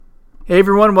Hey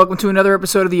everyone, welcome to another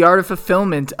episode of The Art of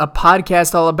Fulfillment, a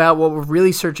podcast all about what we're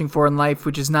really searching for in life,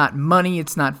 which is not money,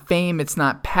 it's not fame, it's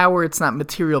not power, it's not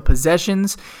material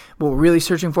possessions. What we're really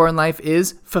searching for in life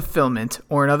is fulfillment,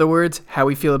 or in other words, how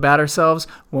we feel about ourselves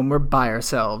when we're by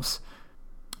ourselves.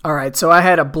 All right, so I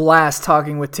had a blast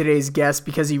talking with today's guest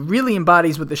because he really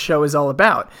embodies what the show is all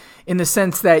about, in the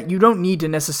sense that you don't need to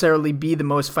necessarily be the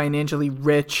most financially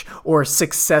rich or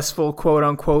successful,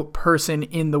 quote-unquote, person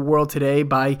in the world today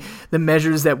by the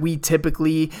measures that we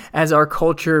typically, as our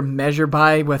culture, measure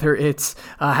by, whether it's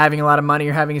having a lot of money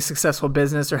or having a successful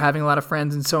business or having a lot of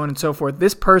friends and so on and so forth.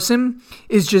 This person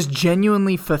is just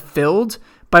genuinely fulfilled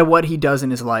by what he does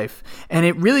in his life. And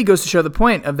it really goes to show the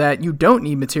point of that you don't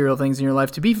need material things in your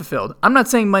life to be fulfilled. I'm not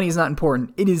saying money is not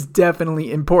important. It is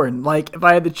definitely important. Like, if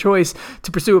I had the choice to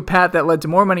pursue a path that led to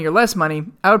more money or less money,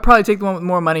 I would probably take the one with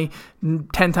more money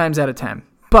 10 times out of 10.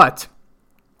 But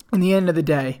in the end of the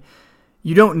day,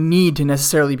 you don't need to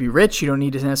necessarily be rich. You don't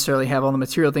need to necessarily have all the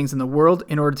material things in the world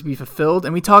in order to be fulfilled.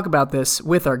 And we talk about this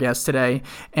with our guest today.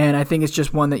 And I think it's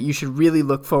just one that you should really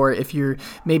look for if you're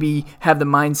maybe have the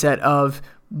mindset of,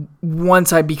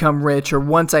 once I become rich or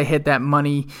once I hit that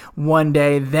money one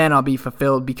day, then I'll be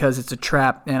fulfilled, because it's a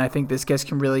trap. And I think this guest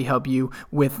can really help you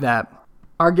with that.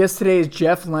 Our guest today is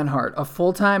Jeff Lenhart, a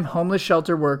full-time homeless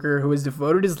shelter worker who has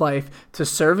devoted his life to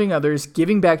serving others,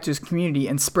 giving back to his community,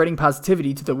 and spreading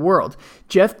positivity to the world.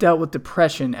 Jeff dealt with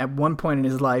depression at one point in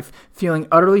his life, feeling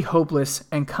utterly hopeless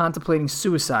and contemplating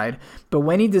suicide. But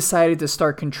when he decided to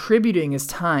start contributing his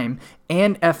time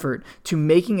and effort to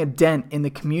making a dent in the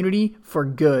community for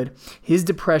good, his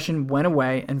depression went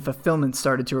away and fulfillment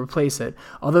started to replace it.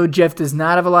 Although Jeff does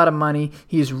not have a lot of money,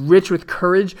 he is rich with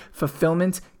courage,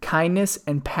 fulfillment, kindness,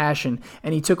 and passion.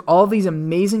 And he took all these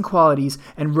amazing qualities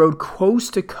and rode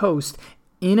coast to coast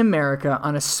in America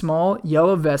on a small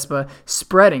yellow Vespa,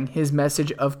 spreading his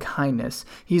message of kindness.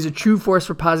 He's a true force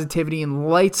for positivity and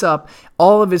lights up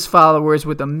all of his followers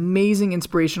with amazing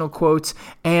inspirational quotes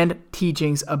and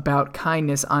teachings about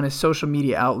kindness on his social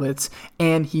media outlets,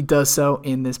 and he does so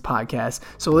in this podcast.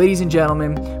 So ladies and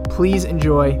gentlemen, please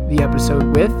enjoy the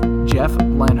episode with Jeff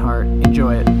Lenhart.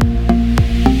 Enjoy it.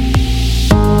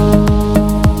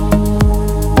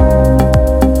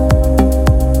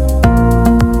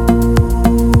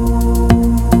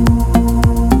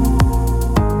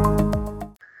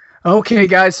 Okay,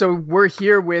 guys, so we're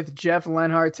here with Jeff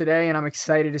Lenhart today, and I'm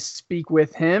excited to speak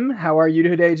with him. How are you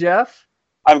today, Jeff?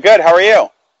 I'm good. How are you?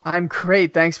 I'm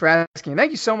great. Thanks for asking.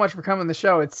 Thank you so much for coming on the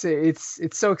show. It's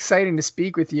so exciting to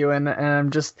speak with you, and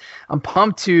I'm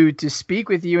pumped to speak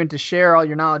with you and to share all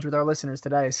your knowledge with our listeners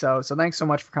today. So thanks so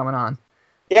much for coming on.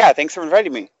 Yeah, thanks for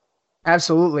inviting me.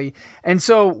 Absolutely. And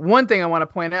so one thing I want to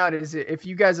point out is, if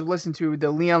you guys have listened to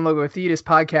the Leon Logothetis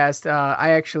podcast,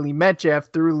 I actually met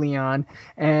Jeff through Leon,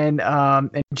 and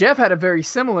Jeff had a very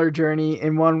similar journey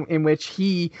in which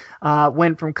he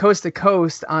went from coast to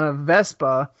coast on a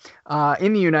Vespa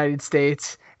in the United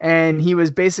States. And he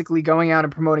was basically going out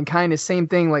and promoting kindness. Same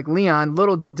thing like Leon,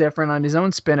 little different on his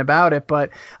own spin about it. But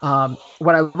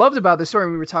what I loved about the story,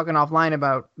 we were talking offline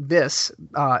about this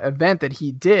event that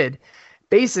he did.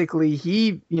 Basically,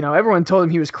 everyone told him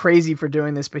he was crazy for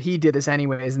doing this, but he did this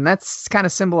anyways. And that's kind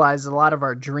of symbolizes a lot of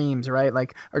our dreams, right?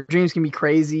 Like, our dreams can be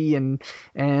crazy, and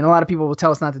a lot of people will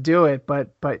tell us not to do it, but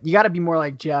you got to be more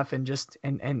like Jeff and just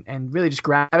and really just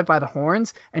grab it by the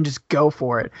horns and just go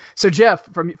for it. So Jeff,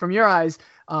 from your eyes,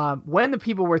 when the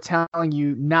people were telling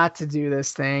you not to do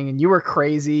this thing and you were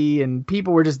crazy and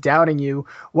people were just doubting you,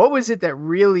 what was it that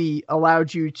really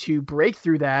allowed you to break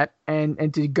through that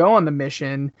and to go on the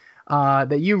mission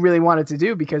that you really wanted to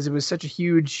do, because it was such a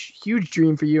huge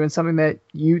dream for you and something that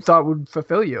you thought would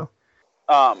fulfill you?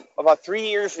 About 3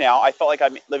 years now, I felt like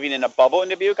I'm living in a bubble in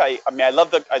Dubuque. I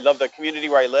love the community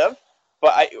where I live,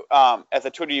 but as I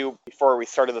told you before we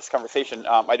started this conversation,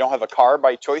 I don't have a car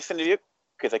by choice in Dubuque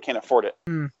because I can't afford it.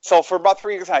 So for about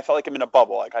 3 years, I felt like I'm in a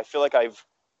bubble. Like, I feel like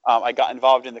I got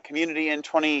involved in the community in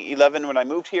 2011 when I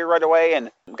moved here right away,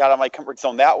 and got out of my comfort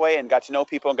zone that way and got to know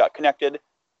people and got connected.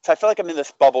 So I feel like I'm in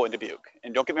this bubble in Dubuque.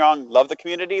 And don't get me wrong, love the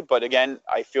community, but again,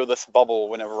 I feel this bubble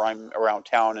whenever I'm around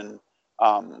town and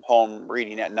home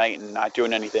reading at night and not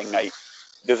doing anything.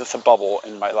 There's just a bubble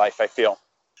in my life, I feel.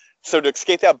 So to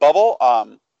escape that bubble,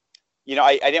 I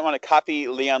didn't want to copy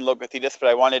Leon Logothetis, but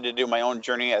I wanted to do my own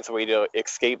journey as a way to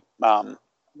escape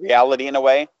reality in a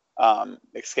way,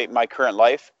 escape my current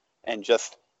life, and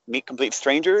just meet complete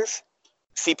strangers,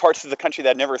 see parts of the country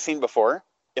that I'd never seen before,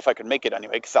 if I could make it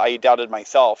anyway, because I doubted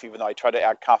myself, even though I tried to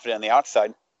act confident on the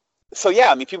outside. So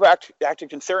yeah, people acted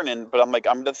concerned, but I'm like,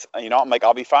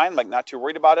 I'll be fine. I'm like, not too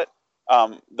worried about it.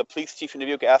 The police chief in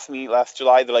Dubuque asked me last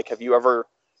July, they're like, have you ever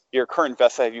your current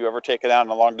vessel, have you ever taken out on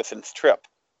a long distance trip?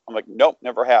 I'm like, nope,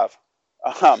 never have.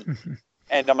 Um,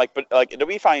 and I'm like, but like, it'll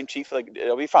be fine, Chief. Like,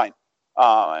 it'll be fine.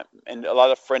 And a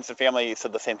lot of friends and family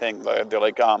said the same thing. They're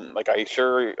like, are you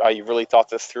sure you really thought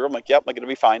this through? I'm like, yep, like it'll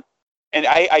be fine. And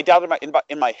I doubted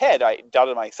in my head, I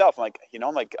doubted myself. I'm like,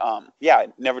 I'm like, yeah,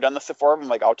 I've never done this before. I'm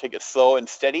like, I'll take it slow and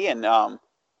steady and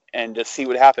just see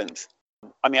what happens.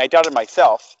 I mean, I doubted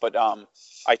myself, but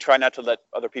I try not to let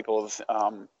other people's,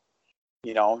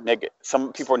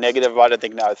 some people are negative about it,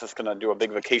 think, no, it's just going to do a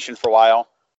big vacation for a while.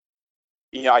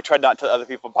 I tried not to let other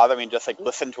people bother me and just like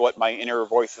listen to what my inner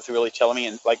voice is really telling me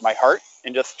and like my heart,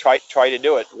 and just try to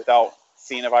do it without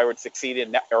seeing if I would succeed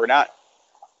or not.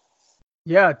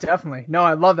 Yeah, definitely. No,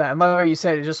 I love that. I love how you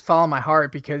said it, just follow my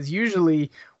heart, because usually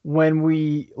when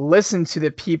we listen to the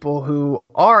people who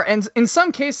are, and in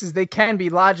some cases they can be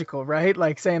logical, right?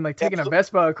 Like saying like taking a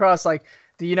Vespa across like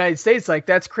the United States, like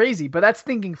that's crazy, but that's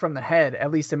thinking from the head,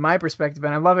 at least in my perspective.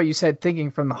 And I love how you said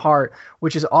thinking from the heart,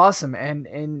 which is awesome.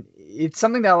 And it's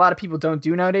something that a lot of people don't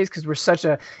do nowadays because we're such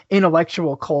a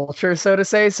intellectual culture, so to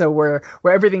say. So where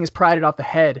everything is prided off the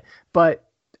head. But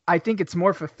I think it's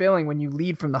more fulfilling when you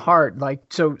lead from the heart. Like,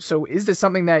 so is this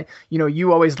something that,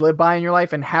 you always live by in your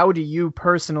life? And how do you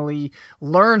personally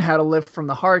learn how to live from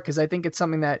the heart? Because I think it's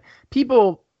something that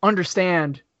people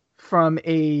understand from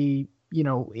a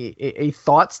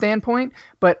thought standpoint,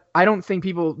 but I don't think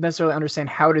people necessarily understand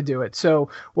how to do it. So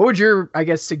what would your, I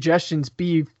guess, suggestions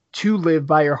be to live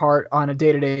by your heart on a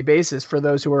day-to-day basis for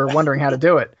those who are wondering how to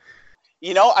do it?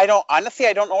 I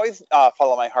don't always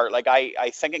follow my heart. Like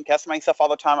I second guess myself all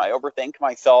the time. I overthink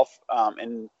myself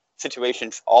in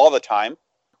situations all the time.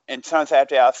 And sometimes I have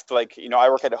to ask, like, I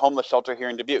work at a homeless shelter here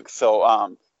in Dubuque.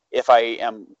 So if I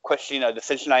am questioning a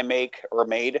decision I make or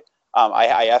made,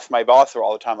 I ask my boss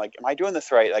all the time, like, am I doing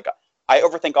this right? Like, I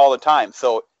overthink all the time.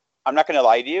 So I'm not going to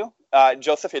lie to you,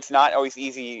 Joseph. It's not always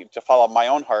easy to follow my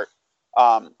own heart.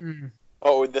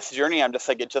 But with this journey, I'm just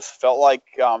like, it just felt like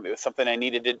it was something I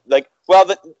needed to, like,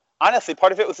 honestly,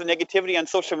 part of it was the negativity on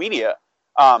social media.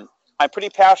 I'm pretty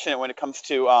passionate when it comes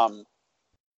to,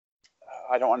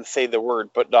 I don't want to say the word,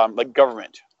 but like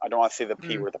government. I don't want to say the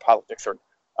P word, the politics word.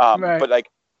 Right. But like,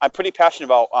 I'm pretty passionate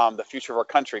about the future of our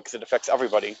country because it affects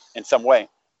everybody in some way.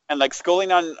 And like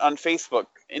schooling on Facebook,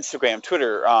 Instagram,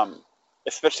 Twitter,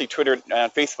 especially Twitter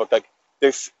and Facebook, like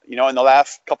there's, in the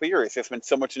last couple of years, there's been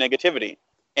so much negativity.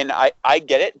 And I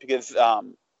get it because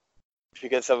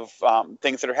of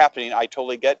things that are happening. I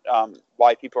totally get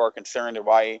why people are concerned and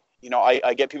why,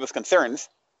 I get people's concerns.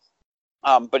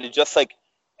 But it just like,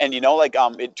 and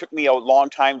it took me a long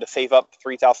time to save up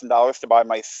 $3,000 to buy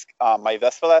my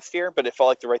Vespa last year, but it felt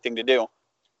like the right thing to do.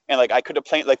 And like I could have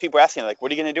planned, like people were asking, like,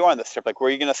 what are you going to do on this trip? Like, where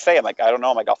are you going to stay? I'm like, I don't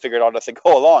know. I'm like, I'll figure it out as I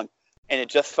go along. And it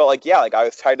just felt like, yeah, like I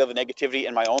was tired of the negativity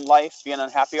in my own life, being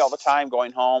unhappy all the time,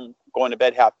 going home, going to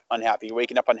bed unhappy,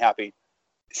 waking up unhappy.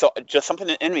 So just something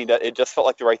in me that it just felt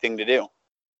like the right thing to do.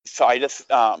 So I just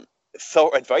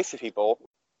advice to people,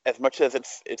 as much as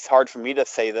it's hard for me to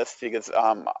say this because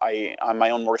I'm my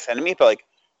own worst enemy, but like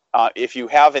if you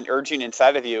have an urging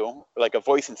inside of you, like a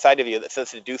voice inside of you that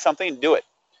says to do something, do it.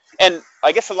 And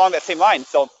I guess along that same line,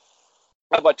 so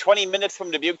about 20 minutes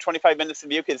from Dubuque, 25 minutes from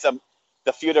Dubuque is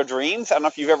The Field of Dreams. I don't know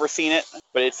if you've ever seen it,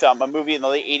 but it's a movie in the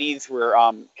late 80s where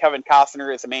Kevin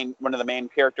Costner is one of the main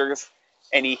characters,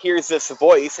 and he hears this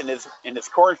voice in his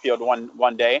cornfield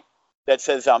one day that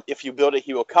says, if you build it,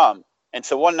 he will come. And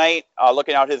so one night,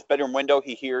 looking out his bedroom window,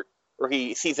 he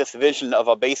sees this vision of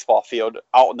a baseball field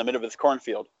out in the middle of his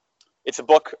cornfield. It's a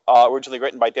book originally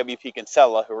written by W.P.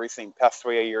 Kinsella, who recently passed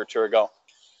away a year or two ago.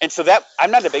 And so that,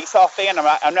 I'm not a baseball fan.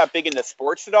 I'm not big into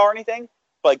sports at all or anything.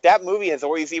 But like that movie has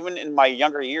always, even in my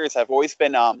younger years, that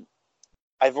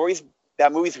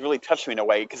movie's really touched me in a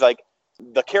way. Because like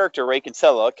the character Ray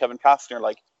Kinsella, Kevin Costner,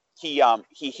 like he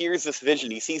hears this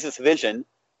vision, he sees this vision,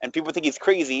 and people think he's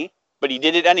crazy, but he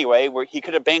did it anyway, where he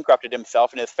could have bankrupted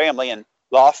himself and his family and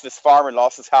lost his farm and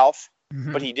lost his house.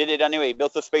 Mm-hmm. But he did it anyway. He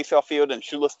built this baseball field, and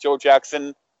Shoeless Joe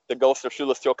Jackson, the ghost of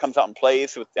Shoeless Joe, comes out and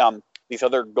plays with these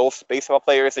other ghost baseball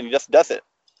players, and he just does it.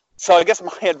 So I guess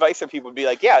my advice to people would be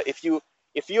like, yeah, if you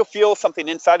feel something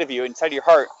inside of you, inside your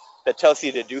heart, that tells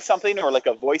you to do something, or like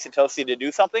a voice that tells you to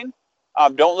do something,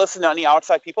 don't listen to any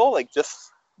outside people. Like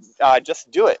just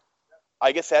do it.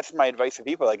 I guess that's my advice to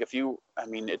people. Like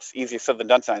it's easier said than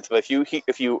done sometimes, but if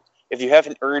you have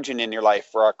an urge in your life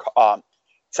for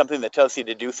something that tells you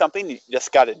to do something, you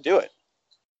just got to do it.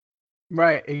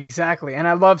 Right, exactly. And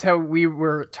I loved how we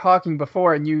were talking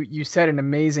before, and you said an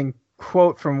amazing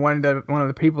quote from one of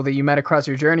the people that you met across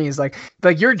your journey is like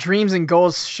your dreams and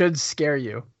goals should scare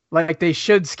you. Like they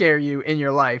should scare you in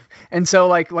your life. And so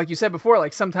like you said before,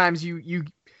 like sometimes you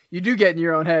you do get in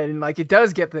your own head, and like it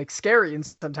does get like scary and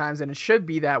sometimes, and it should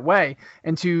be that way.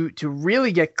 And to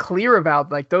really get clear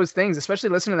about like those things, especially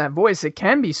listening to that voice, it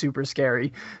can be super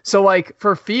scary. So like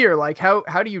for fear, like how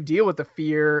do you deal with the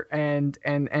fear and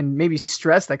maybe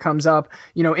stress that comes up,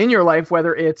 in your life,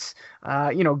 whether it's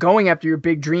going after your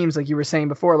big dreams, like you were saying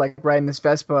before, like riding this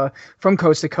Vespa from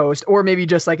coast to coast, or maybe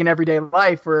just like in everyday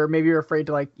life, or maybe you're afraid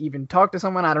to like even talk to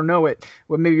someone. I don't know what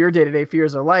maybe your day-to-day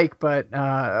fears are like, but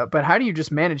how do you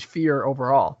just manage fear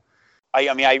overall?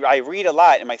 I read a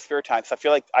lot in my spare time, so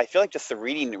I feel like just the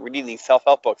reading these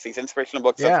self-help books, these inspirational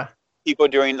books of Yeah. people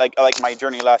doing like my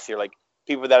journey last year, like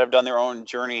people that have done their own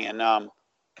journey, and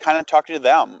kind of talking to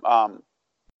them,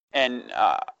 and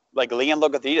like Leon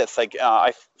Logothetis, like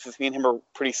since me and him are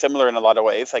pretty similar in a lot of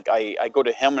ways, like I go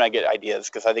to him when I get ideas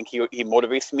because I think he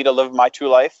motivates me to live my true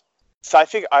life. So I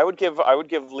think I would give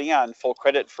Leon full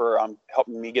credit for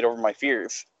helping me get over my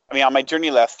fears. I mean, on my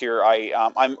journey last year,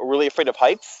 I'm really afraid of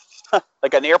heights.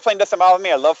 Like an airplane doesn't bother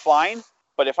me. I love flying,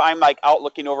 but if I'm like out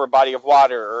looking over a body of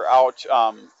water or out,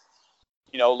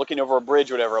 looking over a bridge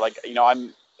or whatever, like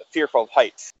I'm fearful of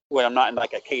heights when I'm not in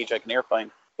like a cage like an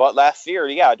airplane. But last year,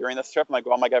 yeah, during this trip, I'm like,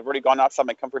 oh my God, I've already gone outside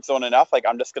my comfort zone enough. Like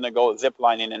I'm just gonna go zip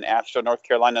lining in Asheville, North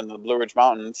Carolina, in the Blue Ridge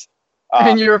Mountains.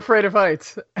 And you're afraid of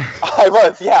heights. I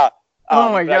was, yeah.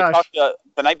 Oh my gosh.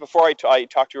 The night before I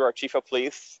talked to our chief of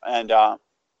police, and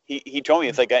he told me,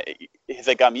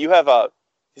 you have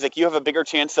a bigger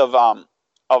chance of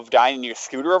dying in your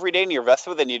scooter every day in your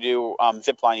Vespa than you do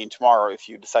zip lining tomorrow if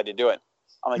you decide to do it.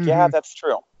 I'm like, yeah, that's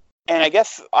true. And I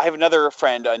guess I have another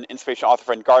friend, an inspirational author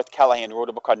friend, Garth Callahan, who wrote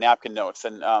a book called Napkin Notes,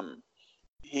 and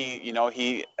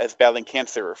he is battling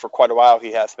cancer for quite a while.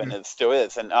 He has been, and still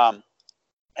is, and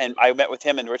I met with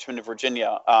him in Richmond,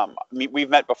 Virginia. We've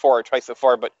met twice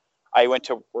before, but I went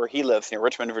to where he lives near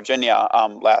Richmond, Virginia,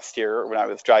 last year when I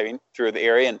was driving through the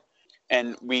area,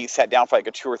 and we sat down for like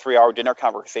a 2 or 3 hour dinner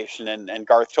conversation. And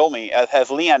Garth told me, as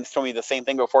Leon told me the same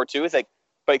thing before too. He's like,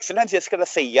 but sometimes you just gotta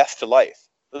say yes to life.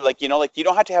 Like, you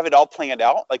don't have to have it all planned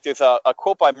out. Like there's a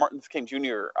quote by Martin Luther King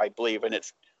Jr., I believe, and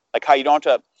it's like how you don't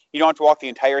have to walk the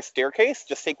entire staircase.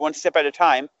 Just take one step at a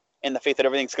time in the faith that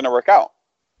everything's gonna work out.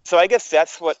 So I guess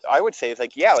that's what I would say is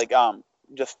like, yeah, like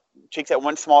just take that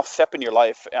one small step in your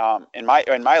life, in my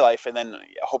life, and then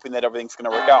hoping that everything's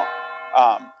gonna work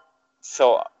out.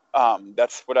 So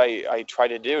that's what I try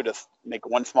to do, just make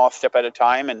one small step at a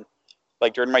time. And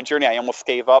like during my journey, I almost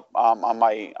gave up on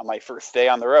my first day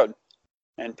on the road.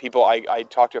 And I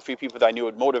talked to a few people that I knew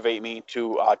would motivate me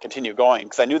to continue going,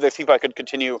 because I knew there's people I could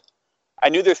continue. I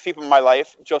knew there's people in my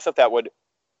life, Joseph, that would,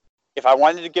 if I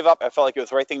wanted to give up, I felt like it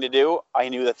was the right thing to do. I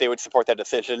knew that they would support that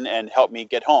decision and help me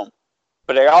get home.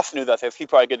 But I also knew that there's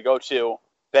people I could go to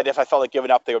that if I felt like giving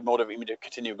up, they would motivate me to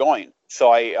continue going.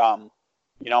 So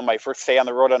my first day on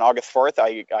the road on August 4th,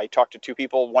 I talked to 2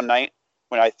 people one night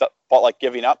when I felt like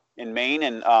giving up in Maine,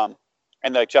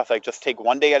 and like, Jeff, like just take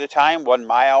one day at a time, 1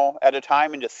 mile at a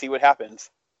time, and just see what happens.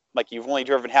 Like you've only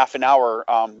driven half an hour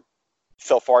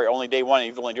so far, only day one, and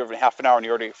you've only driven half an hour and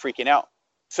you're already freaking out.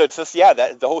 So it's just, yeah,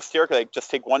 that the whole staircase, like just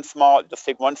take one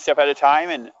step at a time,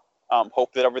 and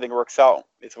hope that everything works out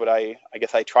is what I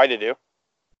guess I try to do.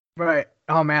 Right.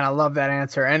 Oh man, I love that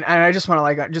answer. And I just want to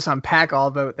like just unpack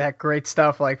all of that great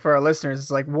stuff like for our listeners.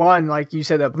 It's like, one, like you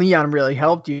said, that Leon really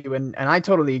helped you, and I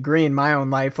totally agree in my own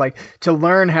life, like to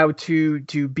learn how to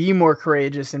be more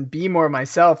courageous and be more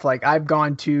myself. Like I've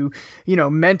gone to,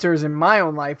 mentors in my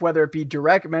own life, whether it be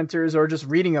direct mentors or just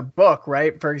reading a book,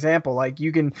 right? For example, like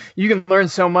you can learn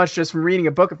so much just from reading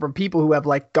a book from people who have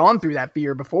like gone through that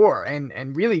fear before,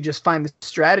 and really just find the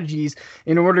strategies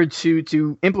in order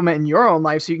to implement in your own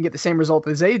life so you can get the same result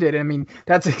as they did. I mean,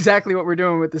 that's exactly what we're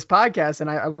doing with this podcast, and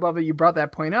I love that you brought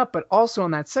that point up. But also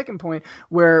on that second point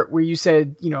where you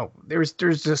said, there's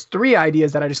just 3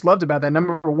 ideas that I just loved about that.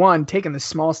 Number 1, taking the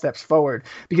small steps forward,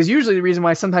 because usually the reason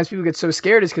why sometimes people get so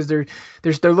scared is because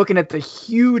they're looking at the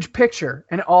huge picture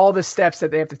and all the steps that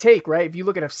they have to take, right? If you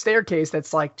look at a staircase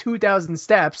that's like 2,000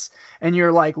 steps and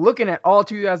you're like looking at all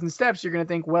 2,000 steps, you're going to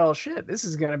think, well, shit, this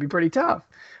is going to be pretty tough.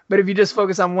 But if you just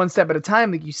focus on one step at a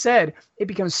time, like you said, it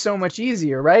becomes so much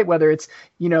easier, right? Whether it's,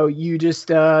 you just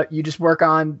work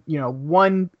on,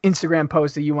 one Instagram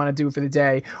post that you want to do for the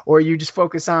day, or you just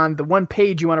focus on the one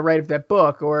page you want to write of that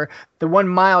book, or the 1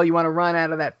 mile you want to run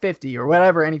out of that 50 or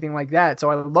whatever, anything like that. So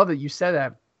I love that you said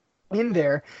that in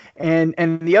there. And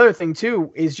the other thing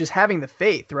too is just having the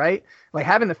faith, right? Like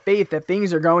having the faith that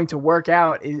things are going to work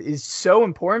out is so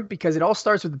important, because it all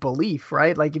starts with belief,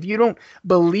 right? Like if you don't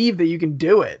believe that you can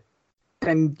do it,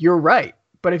 then you're right.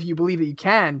 but if you believe that you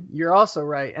can, you're also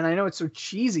right. And I know it's so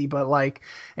cheesy, but like,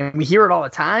 and we hear it all the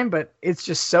time, but it's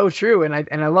just so true. And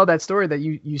I love that story that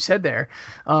you said there,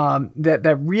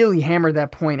 that really hammered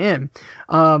that point in.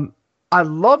 I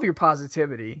love your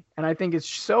positivity, and I think it's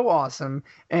so awesome.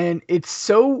 And it's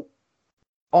so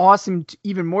awesome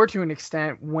even more to an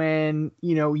extent when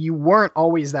you weren't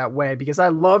always that way, because I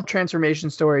love transformation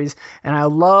stories, and I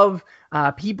love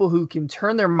people who can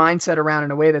turn their mindset around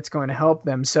in a way that's going to help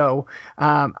them. So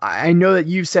I know that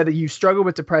you've said that you struggled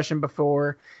with depression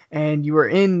before, and you were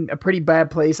in a pretty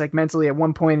bad place, like mentally, at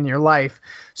one point in your life.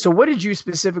 So what did you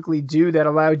specifically do that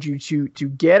allowed you to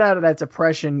get out of that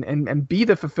depression and be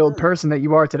the fulfilled person that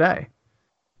you are today?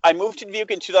 I moved to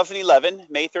Dubuque in 2011.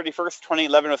 May 31st,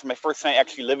 2011 was my first night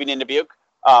actually living in Dubuque.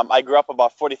 I grew up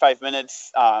about 45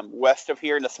 minutes west of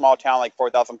here in a small town, like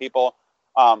 4,000 people.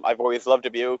 I've always loved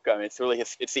Dubuque. I mean,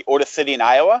 it's the oldest city in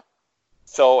Iowa,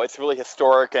 so it's really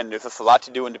historic, and there's just a lot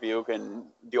to do in Dubuque. And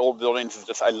the old buildings is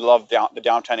just, I love the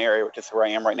downtown area, which is where I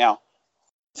am right now.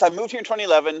 So I moved here in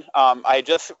 2011. I had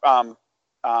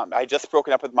just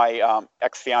broken up with my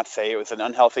ex-fiance. It was an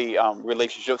unhealthy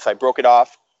relationship, so I broke it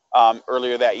off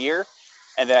earlier that year,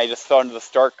 and then I just fell into this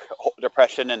dark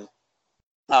depression and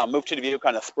moved to Dubuque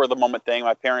on a spur of the moment thing.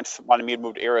 My parents wanted me to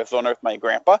move to Arizona with my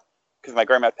grandpa because my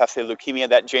grandma passed away of leukemia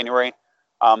that January,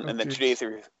 and then 2 days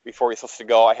before we were supposed to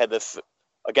go, I had this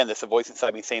voice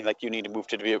inside me saying, like, you need to move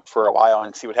to Dubuque for a while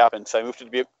and see what happens. So I moved to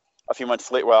Dubuque a few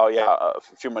months later. A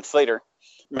few months later.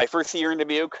 My first year in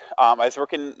Dubuque, I was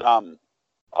working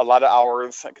a lot of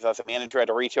hours because I was a manager at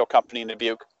a retail company in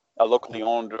Dubuque, a locally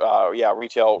owned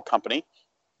retail company.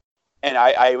 And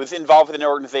I was involved with an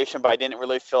organization, but I didn't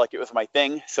really feel like it was my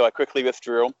thing, so I quickly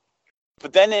withdrew.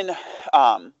 But then in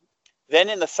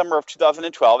the summer of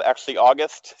 2012, actually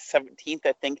August 17th,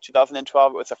 I think,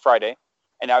 2012, it was a Friday,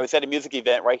 and I was at a music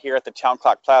event right here at the Town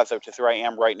Clock Plaza, which is where I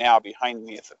am right now. Behind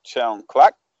me is a Town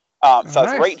Clock. So I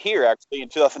was right here, actually, in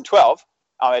 2012,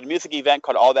 at a music event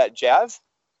called All That Jazz.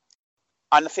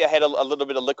 Honestly, I had a little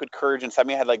bit of liquid courage inside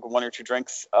me. I had like one or two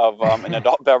drinks of an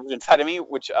adult beverage inside of me,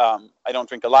 which I don't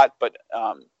drink a lot. But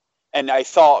and I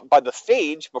saw by the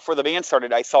stage before the band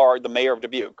started, I saw the mayor of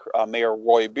Dubuque, Mayor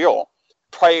Roy Buell.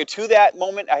 Prior to that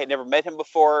moment, I had never met him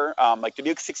before. Like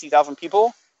Dubuque, 60,000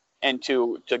 people, and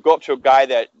to go up to a guy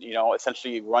that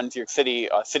essentially runs your city,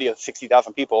 a city of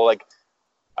 60,000 people, like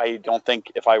I don't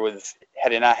think if I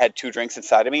had not had two drinks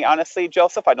inside of me, honestly,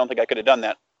 Joseph, I don't think I could have done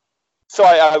that. So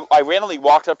I randomly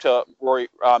walked up to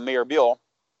Mayor Beal.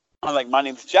 I'm like, my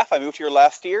name's Jeff. I moved here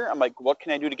last year. I'm like, what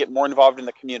can I do to get more involved in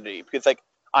the community? Because like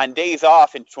on days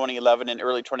off in 2011 and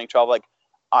early 2012, like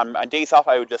on days off,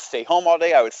 I would just stay home all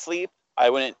day. I would sleep. I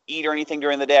wouldn't eat or anything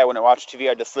during the day. I wouldn't watch TV.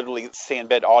 I'd just literally stay in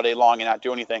bed all day long and not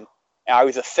do anything. And I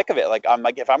was just sick of it. Like I'm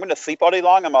like, if I'm going to sleep all day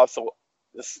long,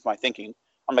 this is my thinking.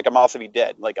 I'm like, I'm also be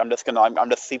dead. Like I'm just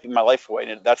sleeping my life away,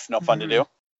 and that's no fun to do.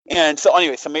 And so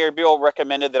anyway, so Mayor Beal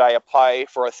recommended that I apply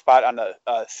for a spot on a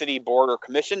city board or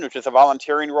commission, which is a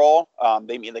volunteering role.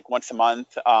 They meet like once a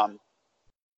month.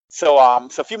 So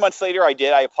a few months later, I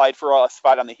applied for a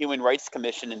spot on the Human Rights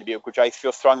Commission in Dubuque, which I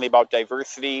feel strongly about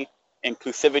diversity,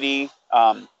 inclusivity,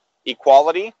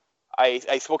 equality.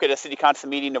 I spoke at a city council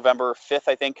meeting November 5th,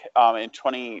 I think, in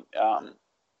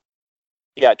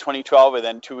 2012, and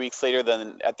then 2 weeks later,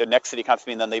 then at the next city council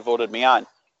meeting, then they voted me on.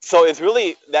 So it's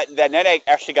really that night I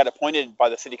actually got appointed by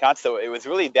the city council. It was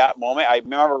really that moment. I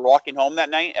remember walking home that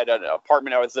night at an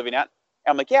apartment I was living at.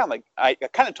 And I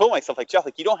kind of told myself, like, Jeff,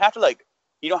 like, you don't have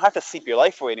to sleep your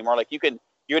life away anymore. Like you're going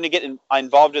to get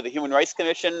involved with the Human Rights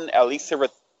Commission, at least serve a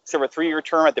 3-year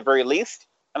term at the very least.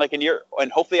 And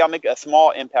and hopefully I'll make a small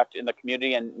impact in the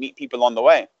community and meet people along the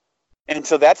way. And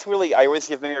so that's really, I always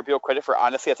give Mayor Beal credit for,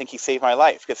 honestly, I think he saved my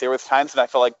life, because there was times when I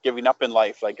felt like giving up in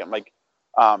life. Like, I'm like,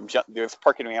 there's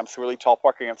parking ramps, really tall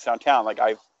parking ramps downtown. Like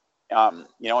in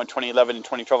 2011 and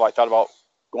 2012, I thought about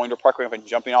going to a park ramp and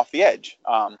jumping off the edge.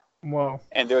 Whoa.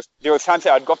 And there was times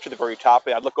that I'd go up to the very top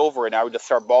and I'd look over and I would just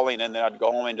start bawling, and then I'd go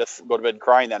home and just go to bed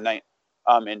crying that night,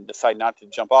 and decide not to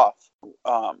jump off,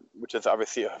 which is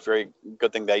obviously a very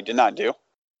good thing that I did not do.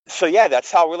 So yeah, that's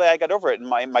how really I got over it. And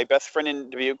my best friend in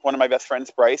Dubuque, one of my best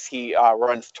friends, Bryce, he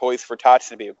runs Toys for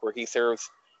Tots in Dubuque, where he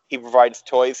provides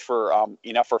toys for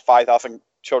 5,000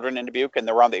 children in Dubuque and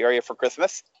around the area for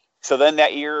Christmas. So then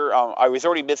that year, I was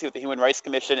already busy with the Human Rights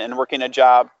Commission and working a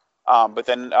job, but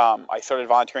then I started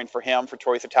volunteering for him for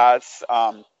Toys for Tots,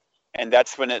 and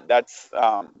that's when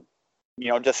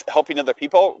just helping other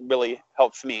people really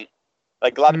helps me.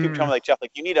 Like a lot of people tell me, like, Jeff,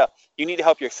 like you need to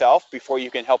help yourself before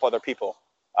you can help other people.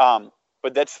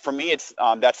 But that's, for me, it's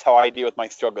that's how I deal with my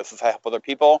struggles. Is I help other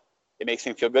people. It makes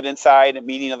me feel good inside, and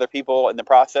meeting other people in the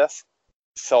process.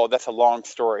 So that's a long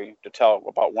story to tell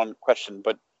about one question.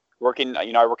 But working,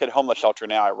 I work at a homeless shelter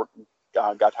now.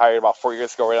 Got hired about 4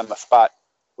 years ago, right on the spot,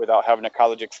 without having a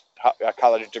college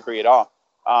degree at all.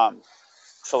 Um,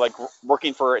 so like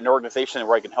working for an organization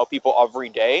where I can help people every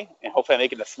day, and hopefully I'm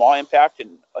making a small impact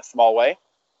in a small way,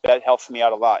 that helps me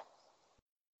out a lot.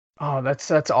 Oh, that's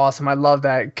awesome. I love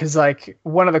that because like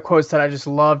one of the quotes that I just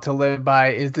love to live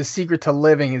by is the secret to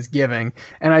living is giving.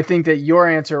 And I think that your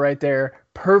answer right there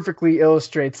perfectly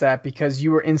illustrates that because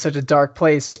you were in such a dark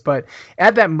place, but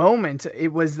at that moment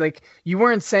it was like you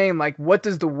weren't saying like what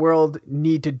does the world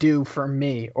need to do for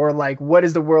me or like what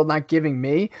is the world not giving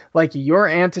me? Like your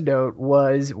antidote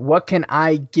was what can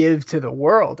I give to the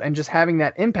world and just having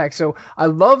that impact. So I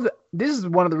love this is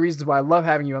one of the reasons why I love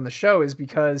having you on the show is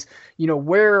because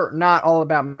we're not all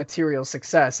about material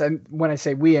success. And when I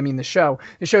say we, I mean the show.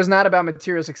 The show is not about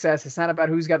material success. It's not about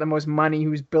who's got the most money,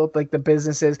 who's built like the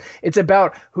businesses. It's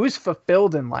about who's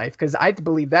fulfilled in life. Because I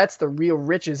believe that's the real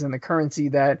riches and the currency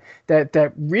that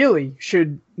really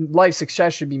should life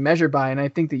success should be measured by. And I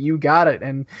think that you got it.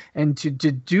 And to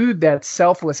do that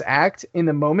selfless act in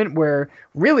the moment where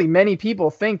really many people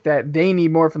think that they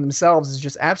need more for themselves is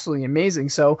just absolutely amazing.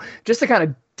 So just to kind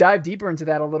of dive deeper into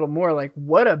that a little more, like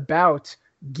what about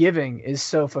giving is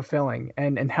so fulfilling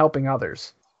and helping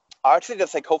others? I actually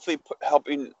just like hopefully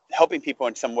helping people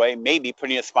in some way, maybe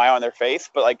putting a smile on their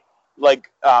face, but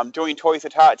doing Toys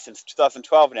at Tots since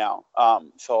 2012 now.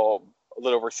 So a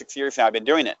little over 6 years now I've been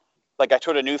doing it. Like I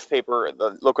told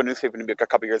the local newspaper in Dubuque a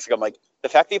couple years ago, I'm like, the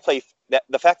fact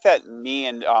that me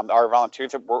and our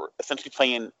volunteers were essentially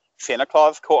playing Santa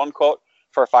Claus, quote unquote,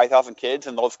 for 5,000 kids,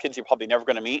 and those kids you're probably never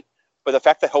going to meet. But the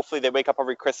fact that hopefully they wake up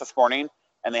every Christmas morning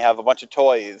and they have a bunch of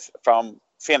toys from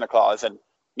Santa Claus, and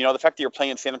the fact that you're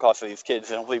playing Santa Claus for these kids,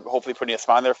 and hopefully putting a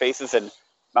smile on their faces and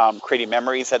creating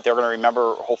memories that they're going to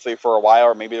remember hopefully for a while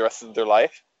or maybe the rest of their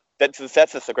life. That's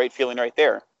just a great feeling right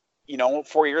there.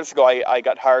 4 years ago, I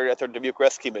got hired at the Dubuque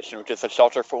Rescue Mission, which is a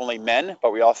shelter for only men,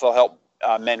 but we also help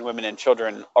men, women, and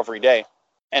children every day.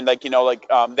 And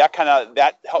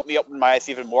that helped me open my eyes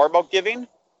even more about giving,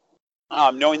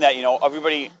 knowing that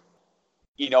everybody,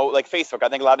 like Facebook. I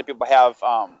think a lot of people have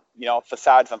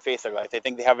facades on Facebook. Like they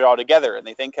think they have it all together, and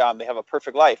they think they have a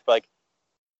perfect life. But like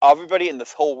everybody in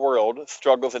this whole world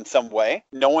struggles in some way.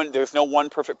 There's no one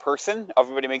perfect person.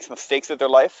 Everybody makes mistakes with their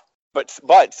life. But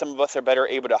some of us are better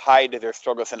able to hide their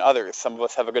struggles than others. Some of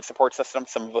us have a good support system.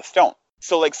 Some of us don't.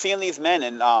 So like seeing these men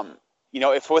and,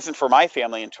 if it wasn't for my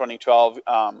family in 2012,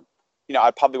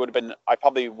 I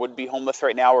probably would be homeless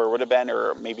right now or would have been,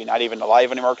 or maybe not even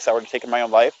alive anymore because I would have taken my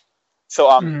own life. So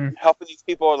helping these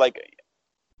people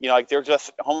they're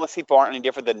just homeless people aren't any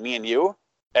different than me and you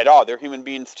at all. They're human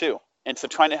beings too. And so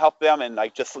trying to help them and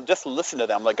just listen to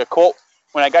them. Like a quote,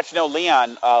 when I got to know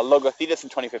Leon Logothetis in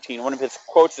 2015, one of his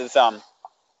quotes is,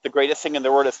 the greatest thing in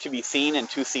the world is to be seen and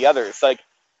to see others. Like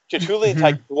to truly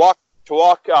to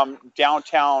walk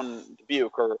downtown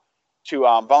Dubuque or to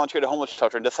volunteer at a homeless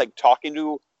shelter and just like talking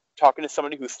to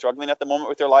somebody who's struggling at the moment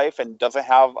with their life and doesn't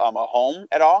have a home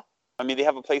at all. I mean, they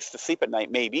have a place to sleep at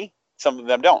night, maybe. Some of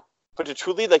them don't. But to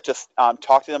truly just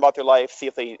talk to them about their life, see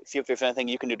if there's anything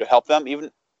you can do to help them.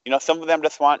 Even some of them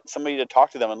just want somebody to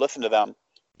talk to them and listen to them.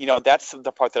 That's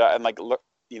the part that I'm like,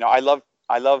 I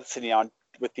love sitting down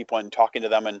with people and talking to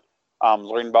them and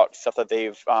learning about stuff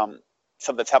that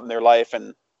stuff that's happened in their life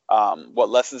and what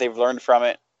lessons they've learned from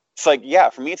it. It's like, yeah,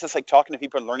 for me, it's just like talking to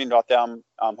people and learning about them.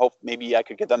 Hope maybe I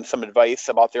could give them some advice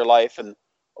about their life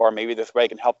or maybe this way I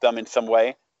can help them in some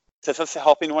way. So it's just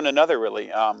helping one another,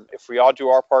 really. If we all do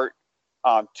our part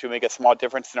to make a small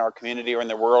difference in our community or in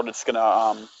the world, it's going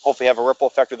to hopefully have a ripple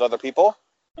effect with other people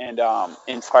and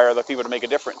inspire other people to make a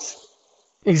difference.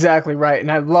 Exactly right,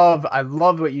 and I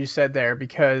love what you said there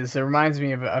because it reminds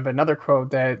me of another quote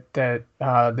that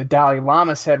the Dalai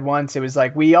Lama said once. It was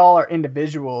like we all are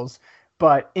individuals,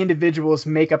 but individuals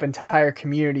make up entire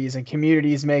communities, and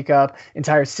communities make up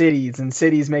entire cities, and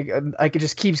cities make like it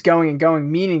just keeps going and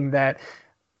going. Meaning that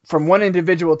from one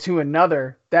individual to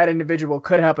another, that individual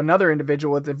could help another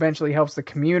individual. It eventually helps the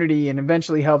community and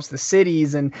eventually helps the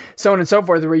cities and so on and so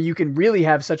forth, where you can really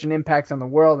have such an impact on the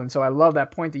world. And so I love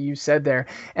that point that you said there.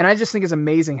 And I just think it's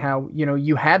amazing how,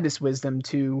 you had this wisdom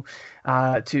to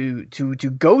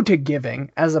go to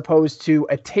giving as opposed to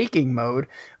a taking mode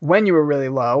when you were really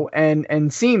low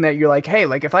and seeing that you're like, hey,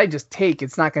 like if I just take,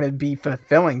 it's not going to be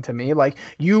fulfilling to me. Like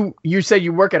you said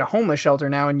you work at a homeless shelter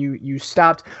now and you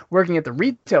stopped working at the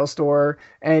retail store.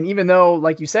 And even though,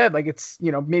 like you said, like it's,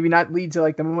 maybe not lead to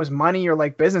like the most money or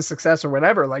like business success or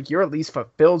whatever, like you're at least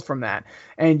fulfilled from that,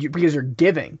 and because you're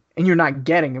giving and you're not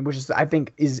getting, and which is, I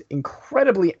think, is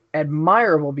incredibly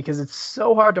admirable, because it's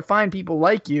so hard to find people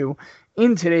like you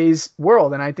in today's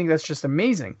world. And I think that's just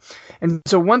amazing. And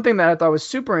so one thing that I thought was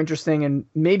super interesting, and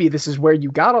maybe this is where you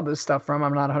got all this stuff from,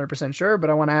 I'm not 100% sure, but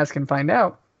I want to ask and find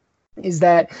out, is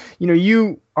that,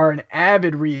 you are an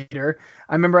avid reader.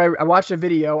 I remember I watched a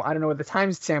video, I don't know what the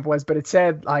timestamp was, but it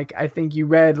said, like, I think you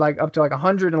read like up to like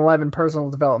 111 personal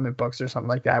development books or something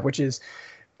like that, which is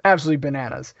absolutely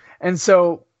bananas. And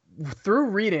so through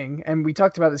reading, and we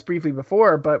talked about this briefly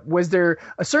before, but was there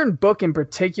a certain book in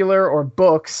particular, or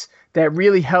books, that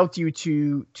really helped you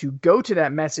to go to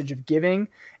that message of giving,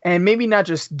 and maybe not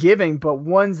just giving, but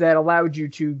ones that allowed you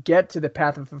to get to the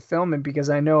path of fulfillment? Because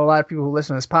I know a lot of people who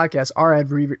listen to this podcast are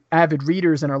avid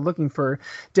readers and are looking for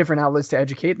different outlets to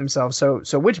educate themselves. So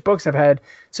which books have had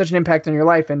such an impact on your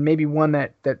life, and maybe one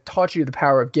that taught you the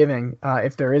power of giving,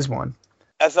 if there is one?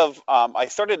 As of, I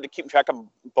started to keep track of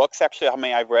books, actually, how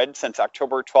many I've read since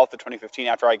October 12th of 2015,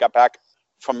 after I got back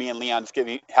from me and Leon's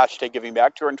giving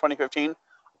back tour in 2015.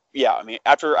 Yeah, I mean,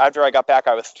 after I got back,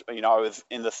 I was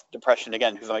in this depression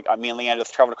again, because me and Leanne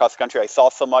just traveled across the country. I saw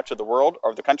so much of the world,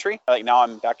 or the country. Like, now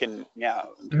I'm back in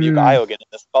Dubuque, Iowa again, in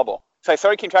this bubble. So I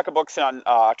started keeping track of books on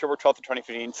October 12th of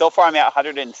 2015. So far, I'm at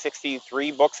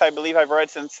 163 books, I believe, I've read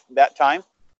since that time.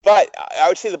 But I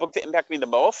would say the book that impacted me the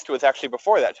most was actually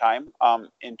before that time,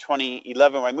 in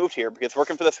 2011 when I moved here, because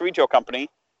working for this retail company,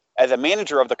 as a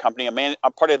manager of the company, I'm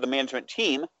part of the management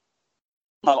team.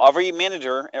 Every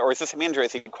manager or assistant manager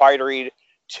is required to read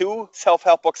 2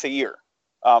 self-help books a year,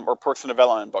 or personal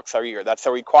development books every year. That's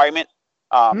a requirement.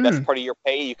 That's part of your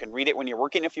pay. You can read it when you're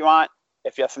working if you want,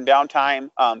 if you have some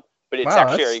downtime. But it's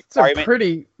actually a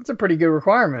requirement. It's a pretty good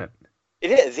requirement.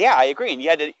 It is, yeah, I agree. And you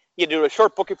had to do a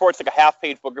short book report. It's like a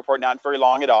half-page book report, not very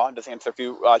long at all. Just answer a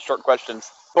few short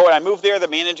questions. But when I moved there, the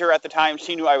manager at the time,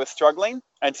 she knew I was struggling,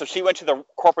 and so she went to the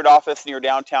corporate office near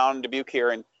downtown Dubuque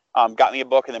here and got me a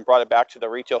book, and then brought it back to the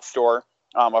retail store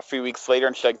a few weeks later,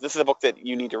 and she's like, "This is a book that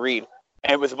you need to read."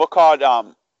 And it was a book called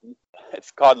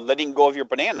 "Letting Go of Your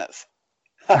Bananas,"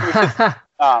 which is,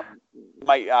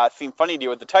 might seem funny to you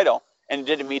with the title, and it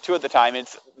did to me too at the time.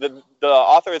 It's the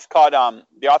author is called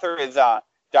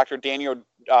Dr. Daniel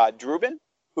Drubin,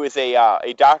 who is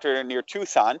a doctor near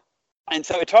Tucson, and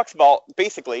so it talks about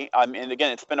basically, and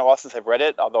again, it's been a while since I've read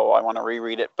it, although I want to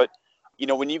reread it, but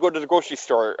when you go to the grocery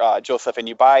store, Joseph, and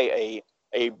you buy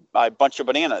a bunch of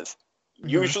bananas,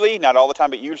 usually, not all the time,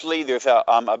 but usually there's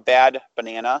a bad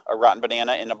banana, a rotten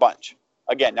banana in a bunch.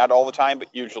 Again, not all the time, but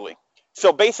usually.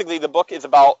 So basically, the book is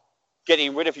about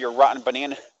getting rid of your rotten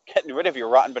bananas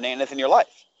in your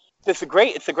life. It's a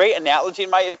great analogy,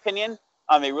 in my opinion.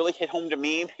 It really hit home to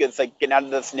me, because like getting out of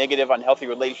this negative, unhealthy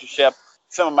relationship.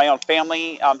 Some of my own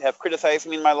family have criticized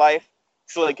me in my life.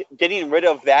 So like getting rid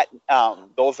of that,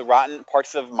 those rotten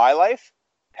parts of my life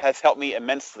has helped me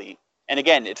immensely. And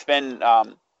again, it's been,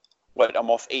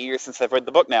 almost 8 years since I've read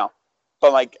the book now.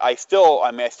 But like, I still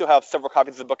have several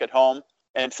copies of the book at home.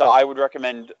 And so I would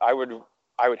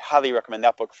highly recommend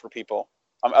that book for people.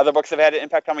 Other books have had an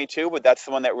impact on me too, but that's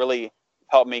the one that really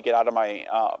helped me get out of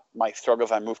my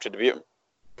struggles. I moved to Dubuque.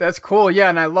 That's cool. Yeah.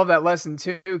 And I love that lesson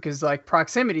too, because like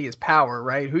proximity is power,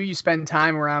 right? Who you spend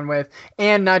time around with,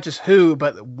 and not just who,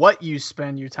 but what you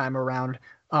spend your time around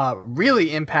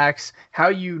really impacts how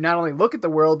you not only look at the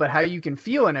world, but how you can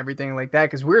feel and everything like that.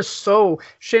 Because we're so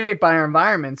shaped by our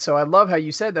environment. So I love how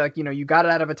you said that, like, you got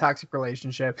out of a toxic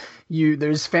relationship.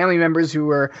 There's family members who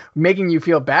are making you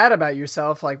feel bad about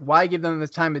yourself. Like, why give them the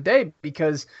time of day?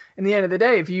 Because in the end of the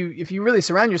day, if you really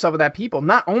surround yourself with that people,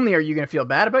 not only are you going to feel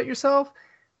bad about yourself,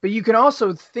 but you can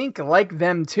also think like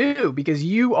them too, because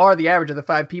you are the average of the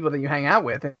 5 people that you hang out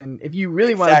with. And if you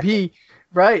really want to be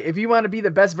right, if you want to be the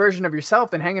best version of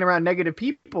yourself, then hanging around negative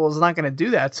people is not going to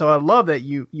do that. So I love that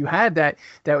you had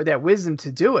that wisdom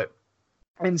to do it.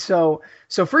 And so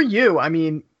for you, I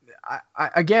mean,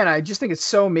 I just think it's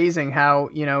so amazing how,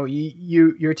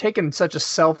 you're taking such a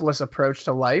selfless approach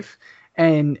to life.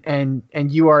 And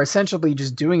you are essentially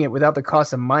just doing it without the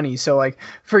cost of money. So like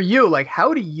for you, like,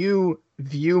 how do you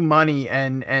view money,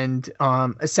 and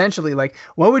essentially, like,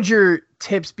 what would your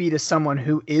tips be to someone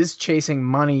who is chasing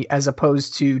money as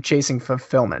opposed to chasing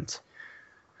fulfillment?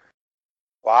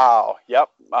 Wow. Yep.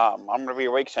 I'm going to be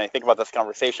awake when I think about this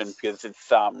conversation, because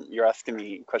it's you're asking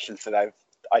me questions that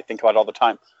I think about all the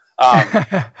time.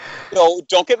 So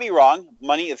don't get me wrong,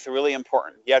 money is really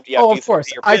important. You have to of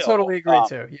course, I totally agree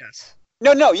too. Yes.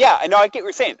 No, yeah, I know, I get what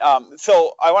you're saying.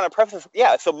 So I want to preface,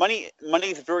 yeah. So money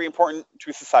is very important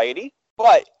to society.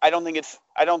 But I don't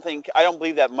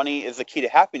believe that money is the key to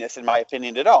happiness, in my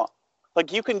opinion, at all.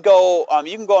 Like you can go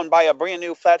and buy a brand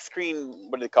new flat screen,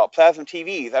 what do they call it, plasma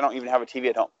TVs. I don't even have a TV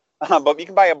at home, but you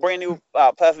can buy a brand new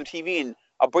plasma TV and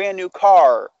a brand new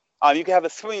car. You can have a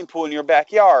swimming pool in your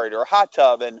backyard or a hot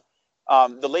tub, and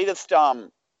the latest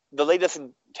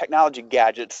technology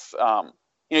gadgets.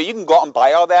 You can go out and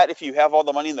buy all that if you have all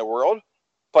the money in the world,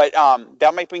 but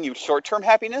that might bring you short-term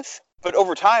happiness. But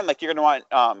over time, like you're gonna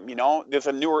want, there's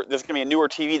gonna be a newer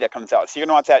TV that comes out, so you're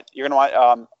gonna want that. You're gonna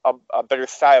want a better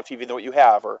style TV than what you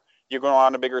have, or you're gonna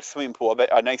want a bigger swimming pool,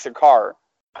 a nicer car.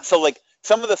 So like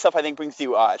some of the stuff I think brings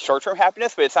you short-term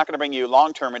happiness, but it's not gonna bring you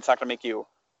long-term. It's not gonna make you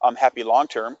happy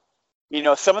long-term.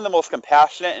 Some of the most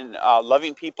compassionate and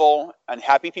loving people and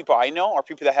happy people I know are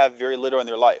people that have very little in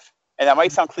their life. And that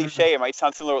might sound cliche. It might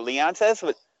sound similar to what Leon says,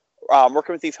 but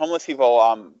working with these homeless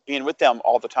people, being with them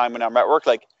all the time when I'm at work,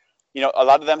 like, a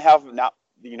lot of them have not,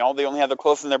 they only have their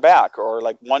clothes in their back, or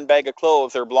like one bag of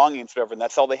clothes or belongings, whatever, and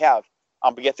that's all they have.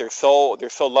 But yet they're so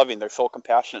loving, they're so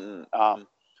compassionate.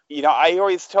 I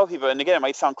always tell people, and again, it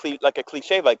might sound like a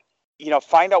cliche, like,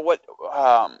 find out what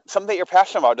something that you're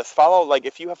passionate about. Just follow, like,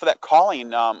 if you have that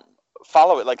calling,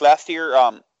 follow it. Like last year,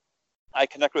 I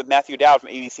connected with Matthew Dowd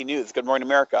from ABC News, Good Morning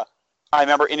America. I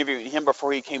remember interviewing him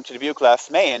before he came to Dubuque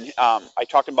last May, and I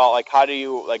talked about, like, how do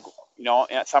you, like,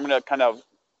 and so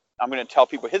I'm going to tell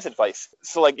people his advice.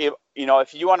 So like, if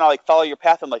you want to like follow your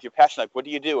path in life, your passion, like what do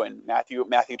you do? And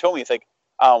Matthew told me, it's like,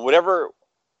 whatever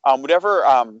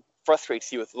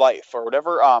frustrates you with life, or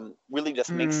whatever really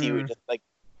just makes you just like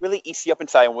really eats you up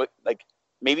inside. And like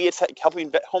maybe it's like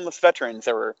helping homeless veterans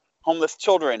or homeless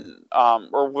children,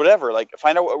 or whatever. Like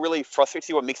find out what really frustrates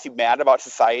you, what makes you mad about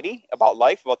society, about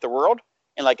life, about the world,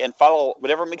 and follow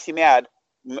whatever makes you mad,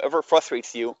 whatever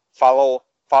frustrates you. Follow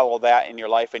that in your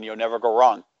life, and you'll never go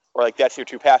wrong. Or like that's your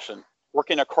true passion.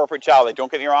 Working a corporate job, like don't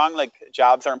get me wrong, like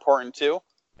jobs are important too,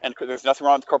 and there's nothing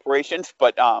wrong with corporations.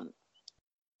 But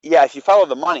if you follow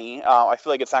the money, I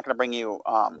feel like it's not going to bring you,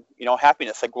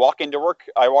 happiness. Like walk into work.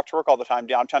 I walk to work all the time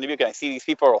downtown Dubuque, and I see these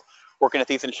people working at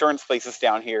these insurance places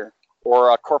down here,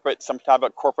 or some type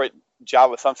of corporate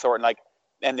job of some sort,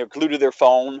 and they're glued to their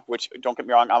phone. Which don't get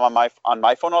me wrong, I'm on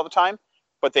my phone all the time,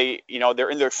 but they're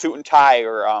in their suit and tie,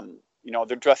 or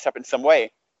they're dressed up in some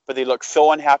way. But they look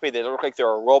so unhappy. They look like they're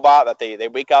a robot, that they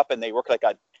wake up and they work like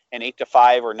an 8 to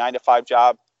 5 or 9 to 5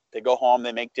 job. They go home,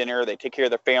 they make dinner, they take care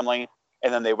of their family,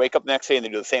 and then they wake up the next day and they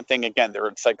do the same thing again.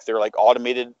 They're like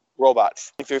automated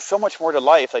robots. Like, there's so much more to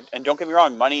life. Like, and don't get me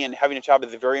wrong, money and having a job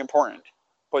is very important.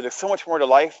 But there's so much more to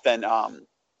life than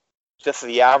just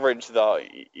the average,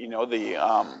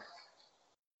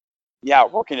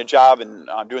 working a job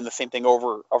and doing the same thing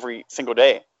over every single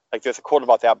day. Like there's a quote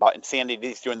about that, about insanity.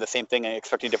 He's doing the same thing and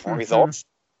expecting different results.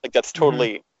 Like that's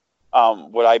totally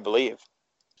what I believe.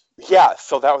 Yeah,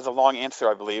 so that was a long answer,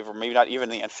 I believe, or maybe not even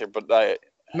the answer, but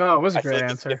no, it was a great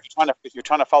answer. If you're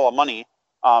trying to follow money,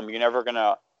 you're never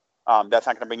gonna. That's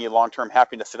not gonna bring you long-term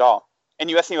happiness at all. And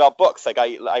you asked me about books. Like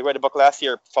I read a book last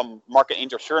year from Mark and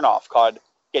Angel Chernoff called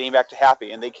 "Getting Back to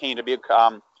Happy," and they came to be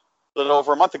a little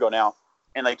over a month ago now.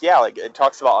 And it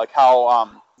talks about like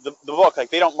how the book,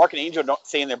 like Mark and Angel don't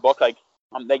say in their book like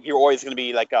you're always going to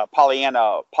be like a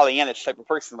Pollyannish type of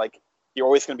person. Like you're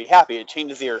always going to be happy.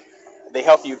 They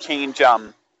help you change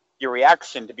your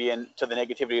reaction to the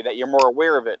negativity, that you're more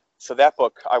aware of it. So that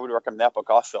book, I would recommend that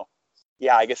book also.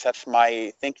 Yeah, I guess that's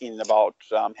my thinking about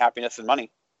happiness and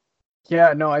money.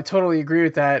 Yeah, no, I totally agree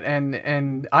with that.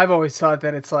 And I've always thought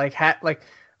that it's like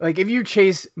like if you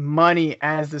chase money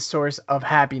as the source of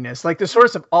happiness, like the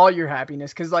source of all your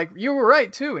happiness, because like you were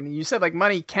right too, and you said like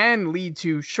money can lead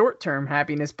to short-term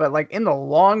happiness, but like in the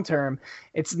long term,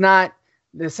 it's not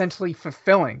essentially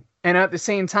fulfilling. And at the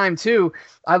same time too,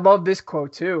 I love this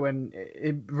quote too, and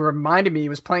it reminded me, it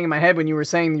was playing in my head when you were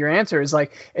saying your answer, is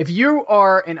like, if you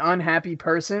are an unhappy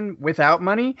person without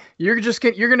money, you're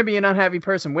going to be an unhappy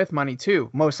person with money too,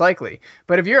 most likely.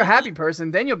 But if you're a happy person,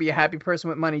 then you'll be a happy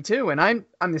person with money too. And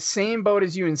I'm the same boat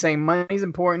as you in saying money's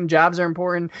important, jobs are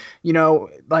important,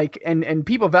 and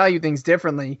people value things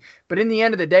differently. But in the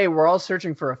end of the day, we're all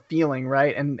searching for a feeling,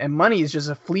 right? And money is just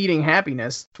a fleeting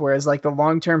happiness, whereas like the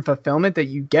long-term fulfillment that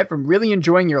you get from really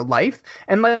enjoying your life.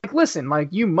 And like, listen, like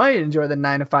you might enjoy the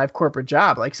 9 to 5 corporate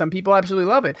job. Like some people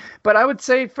absolutely love it. But I would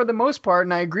say for the most part,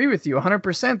 and I agree with you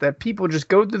 100%, that people just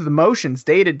go through the motions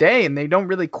day to day and they don't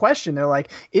really question. They're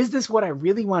like, is this what I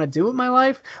really want to do with my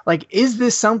life? Like, is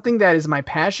this something that is my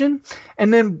passion?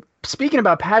 And then speaking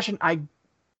about passion,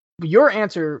 your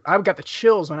answer, I got the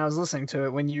chills when I was listening to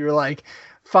it, when you were like,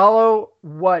 follow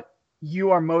what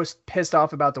you are most pissed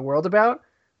off about the world about,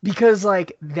 Because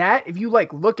like that, if you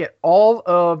like look at all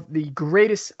of the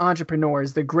greatest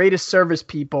entrepreneurs, the greatest service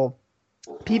people,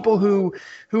 people who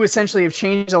essentially have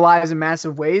changed their lives in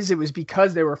massive ways, it was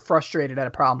because they were frustrated at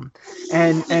a problem.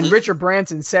 And Mm-hmm. Richard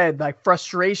Branson said like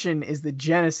frustration is the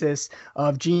genesis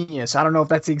of genius. I don't know if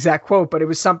that's the exact quote, but it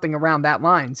was something around that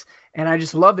lines. And I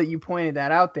just love that you pointed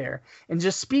that out there. And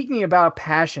just speaking about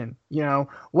passion,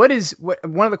 what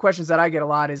one of the questions that I get a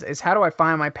lot is how do I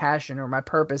find my passion or my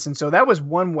purpose? And so that was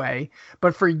one way.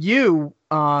 But for you,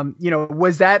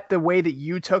 was that the way that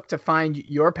you took to find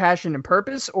your passion and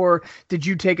purpose, or did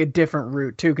you take a different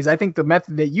route too? Because I think the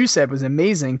method that you said was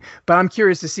amazing, but I'm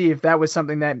curious to see if that was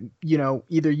something that,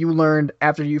 either you learned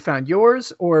after you found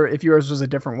yours or if yours was a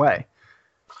different way.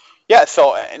 Yeah.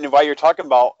 So, and while you're talking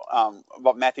about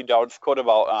Matthew Dowd's quote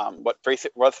about what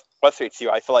frustrates you,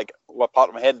 I feel like what popped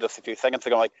in my head just a few seconds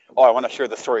ago, like, oh, I want to share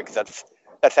the story because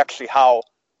that's actually how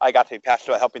I got to be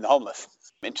passionate about helping the homeless.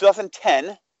 In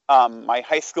 2010, my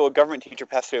high school government teacher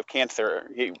passed away of cancer.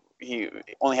 He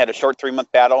only had a short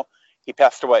 3-month battle. He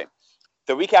passed away.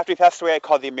 The week after he passed away, I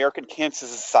called the American Cancer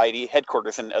Society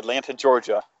headquarters in Atlanta,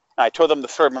 Georgia. And I told them the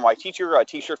story of my teacher, a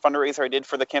t-shirt fundraiser I did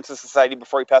for the Cancer Society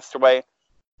before he passed away.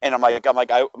 And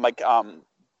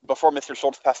before Mr.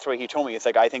 Schultz passed away, he told me, it's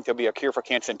like, I think there'll be a cure for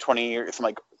cancer in 20 years. I'm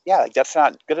like, yeah, like that's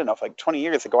not good enough. Like 20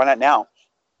 years, like, go on that now.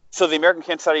 So the American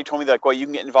Cancer Society told me that, well, you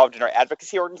can get involved in our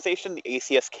advocacy organization, the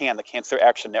ACS CAN, the Cancer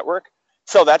Action Network.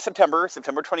 So that September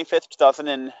 25th,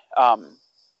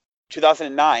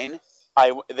 2009,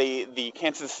 the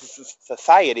Cancer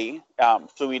Society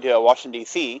flew me to Washington,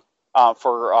 D.C.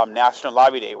 For National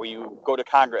Lobby Day, where you go to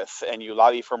Congress and you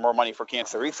lobby for more money for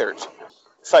cancer research.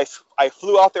 So I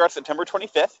flew out there on September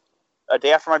 25th, a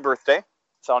day after my birthday.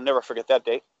 So I'll never forget that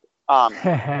date.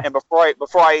 And before I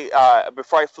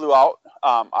flew out,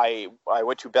 I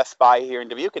went to Best Buy here in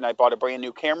Dubuque and I bought a brand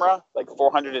new camera, like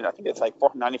I think it's like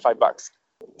 $495.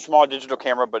 Small digital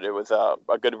camera, but it was a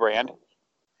good brand.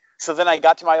 So then I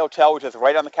got to my hotel, which is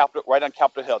right on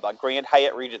Capitol Hill, the Grand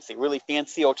Hyatt Regency, really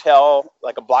fancy hotel,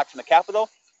 like a block from the Capitol.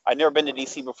 I'd never been to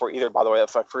DC before either, by the way.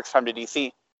 That's my first time to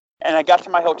DC. And I got to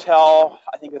my hotel,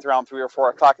 I think it was around 3 or 4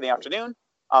 o'clock in the afternoon.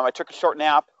 I took a short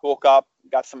nap, woke up,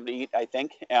 got something to eat, I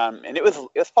think. And it was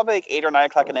probably like 8 or 9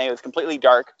 o'clock at night. It was completely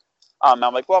dark. I'm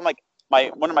like, one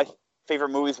of my favorite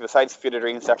movies besides Field of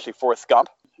Dreams is actually Forrest Gump.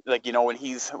 Like, when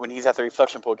he's at the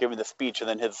reflection pool giving the speech, and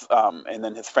then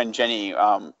his friend Jenny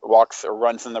walks or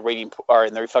runs in the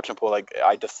in the reflection pool. Like,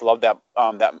 I just love that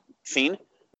scene.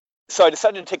 So I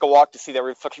decided to take a walk to see that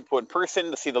reflection pool in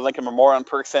person, to see the Lincoln Memorial in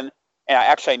person. And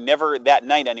I never, that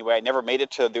night anyway, I never made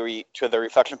it to the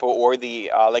reflection pool or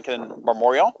the Lincoln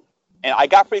Memorial. And I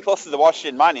got pretty close to the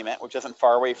Washington Monument, which isn't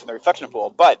far away from the reflection pool.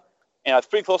 But I was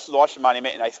pretty close to the Washington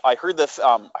Monument, and I heard this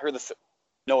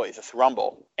noise, this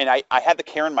rumble. And I had the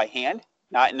camera in my hand,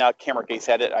 not in a camera case.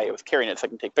 I was carrying it so I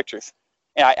can take pictures.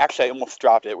 And I almost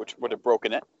dropped it, which would have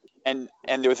broken it. And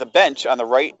there was a bench on the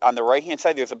right hand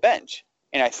side. There's a bench,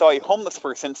 and I saw a homeless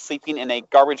person sleeping in a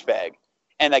garbage bag.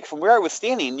 And like from where I was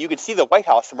standing, you could see the White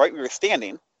House from right where we were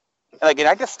standing. And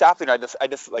I just stopped, and I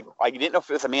didn't know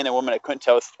if it was a man or woman. I couldn't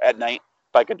tell at night,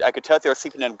 but I could tell if they were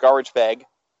sleeping in a garbage bag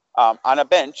on a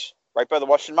bench right by the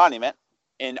Washington Monument,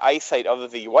 in eyesight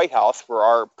of the White House, where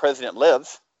our president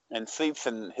lives and sleeps,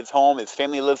 in his home, his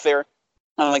family lives there.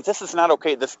 And I'm like, this is not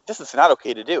okay. This is not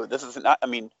okay to do. This is not. I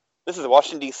mean, this is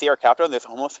Washington D.C., our capital. There's a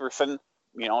homeless person,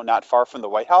 not far from the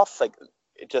White House. Like,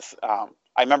 it just. I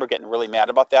remember getting really mad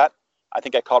about that. I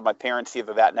think I called my parents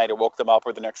either that night or woke them up,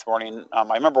 or the next morning. I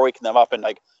remember waking them up and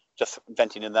like just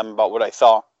venting to them about what I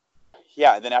saw.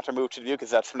 Yeah, and then after I moved to Dubuque, because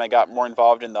that's when I got more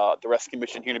involved in the rescue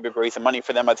mission here to Dubuque, raising money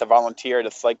for them as a volunteer. I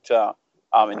just like to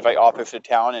invite authors to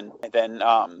town, and then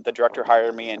the director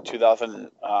hired me in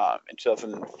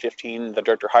 2015. The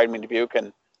director hired me in Dubuque,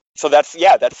 and so that's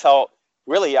how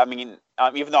really. I mean,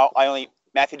 even though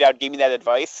Matthew Dowd gave me that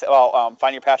advice about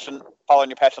following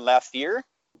your passion last year.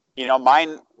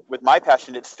 Mine with my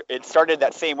passion, it started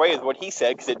that same way as what he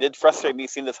said, because it did frustrate me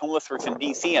seeing this homeless person in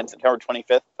D.C. on September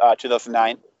 25th,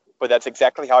 2009. But that's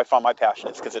exactly how I found my passion.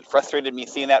 It's because it frustrated me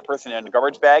seeing that person in a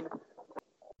garbage bag.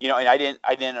 And I didn't.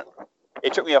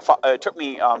 It took me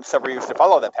several years to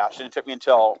follow that passion. It took me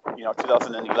until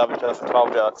 2011,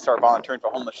 2012 to start volunteering for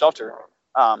a homeless shelter.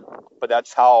 But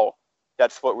that's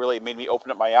what really made me open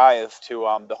up my eyes to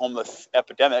the homeless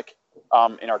epidemic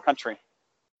in our country.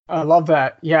 I love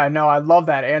that. Yeah, no, I love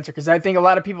that answer, because I think a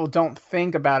lot of people don't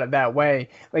think about it that way.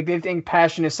 Like, they think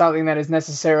passion is something that is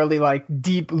necessarily like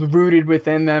deep rooted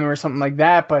within them or something like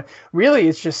that. But really,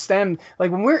 it's just stemmed,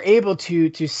 like, when we're able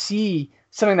to see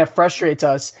something that frustrates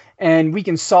us, and we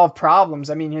can solve problems.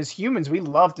 I mean, as humans, we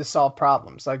love to solve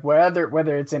problems, like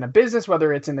whether it's in a business,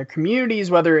 whether it's in the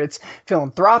communities, whether it's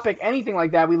philanthropic, anything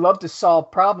like that. We love to solve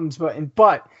problems,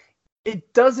 but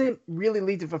it doesn't really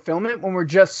lead to fulfillment when we're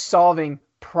just solving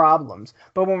problems.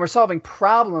 But when we're solving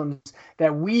problems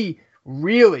that we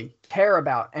really care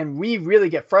about and we really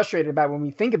get frustrated about when we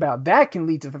think about, that can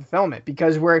lead to fulfillment,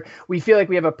 because we feel like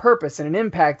we have a purpose and an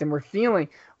impact, and we're feeling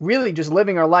really just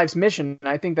living our life's mission. And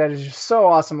I think that is just so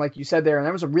awesome, like you said there. And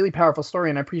that was a really powerful story,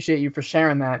 and I appreciate you for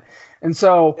sharing that. And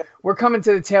so we're coming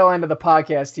to the tail end of the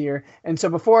podcast here. And so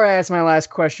before I ask my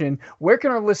last question, where can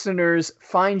our listeners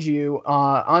find you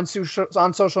on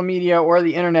social media or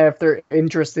the internet if they're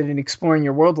interested in exploring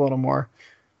your world a little more?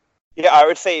 Yeah, I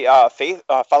would say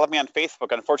follow me on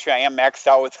Facebook. Unfortunately, I am maxed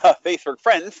out with Facebook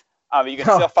friends. You can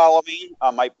still follow me.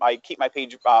 I keep my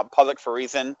page public for a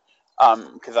reason,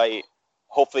 because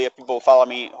hopefully if people follow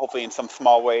me, hopefully in some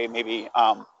small way, maybe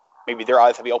their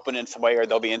eyes will be open in some way, or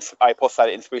I post a lot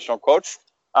of inspirational quotes.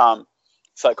 So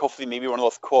like hopefully maybe one of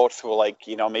those quotes will, like,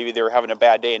 maybe they were having a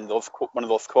bad day, and one of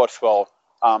those quotes will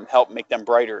help make them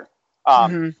brighter.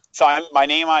 So my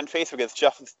name on Facebook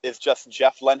is just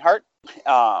Jeff Lenhart.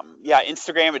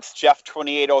 Instagram, it's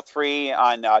Jeff2803.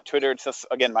 On Twitter, it's just,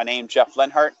 again, my name, Jeff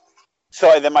Lenhart.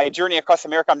 So then my journey across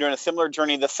America, I'm doing a similar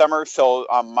journey this summer. So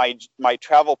my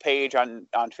travel page on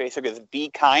Facebook is Be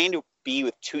Kind, B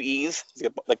with 2 E's,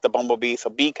 like the bumblebee. So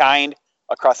Be Kind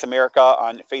Across America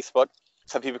on Facebook.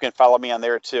 Some people can follow me on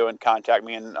there too and contact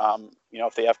me. And,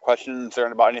 if they have questions or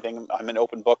about anything, I'm an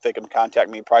open book. They can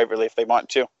contact me privately if they want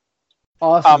to.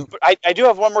 Awesome. But I do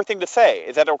have one more thing to say.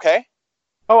 Is that okay?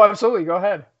 Oh, absolutely. Go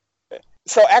ahead.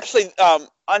 So actually,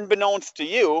 unbeknownst to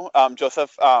you,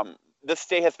 Joseph, this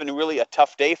day has been really a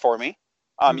tough day for me.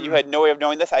 You had no way of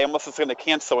knowing this. I almost was going to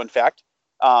cancel, in fact.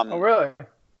 Oh, really?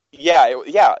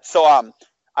 Yeah. So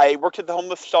I worked at the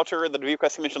homeless shelter, the Dubuque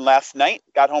Rescue Mission, last night.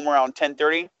 Got home around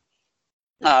 10:30.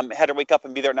 Had to wake up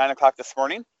and be there at 9 o'clock this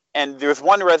morning. And there's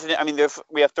one resident. I mean,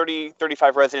 we have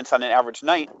 35 residents on an average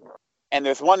night. And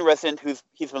there's one resident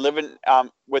he's been living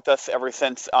with us ever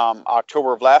since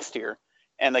October of last year.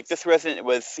 And like this resident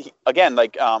I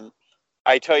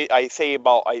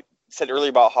said earlier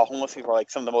about how homeless people are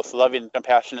like some of the most loving,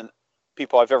 compassionate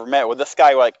people I've ever met. Well, this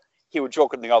guy, like, he would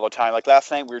joke with me all the time. Like last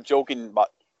night we were joking right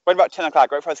about 10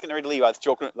 o'clock, right before I was getting ready to leave, I was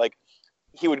joking, like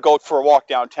he would go for a walk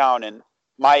downtown. And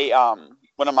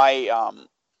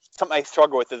something I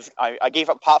struggle with is I gave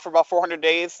up pot for about 400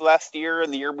 days last year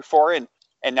and the year before.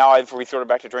 And now I've resorted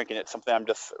back to drinking. It's something I'm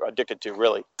just addicted to,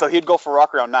 really. So he'd go for a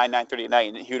walk around 9:30 at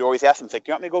night, and he would always ask me, he's like,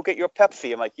 "Do you want me to go get you a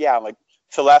Pepsi?" I'm like, "Yeah." I'm like,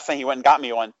 so last night he went and got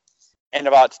me one. And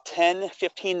about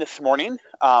 10:15 this morning,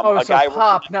 a guy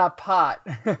pop, not pot.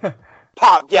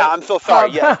 Pop, yeah, I'm so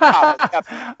sorry. Yes, pop.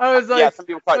 I was like, yeah, some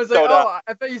people call it soda. Oh,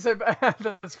 I thought you said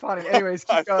that's funny. Anyways,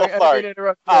 keep going. So sorry. I didn't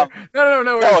interrupt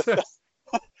you. No.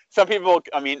 Some people,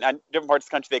 I mean, in different parts of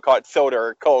the country, they call it soda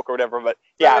or Coke or whatever. But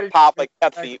yeah, pop, like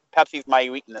Pepsi. Pepsi's my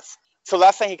weakness. So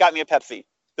last night he got me a Pepsi.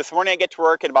 This morning I get to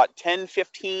work at about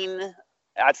 10:15.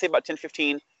 I'd say about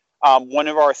 10:15. One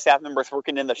of our staff members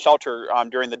working in the shelter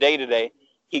during the day today,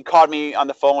 he called me on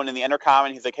the phone in the intercom,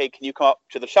 and he's like, "Hey, can you come up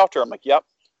to the shelter?" I'm like, "Yep."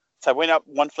 So I went up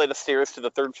one flight of stairs to the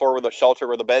third floor where the shelter,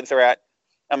 where the beds are at.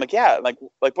 I'm like, "Yeah, like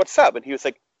what's up?" And he was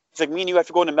like, "Me and you have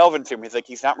to go into Melvin's room." He's like,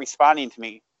 "He's not responding to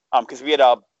me." Because we had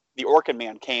the Orchid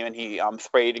Man came and he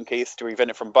sprayed in case to prevent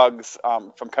it from bugs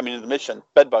from coming into the mission,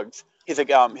 bed bugs. He's like,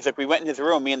 we went in his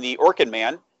room, me and the Orchid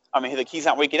Man. He's like, he's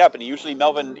not waking up, and usually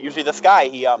this guy,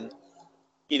 he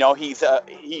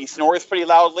snores pretty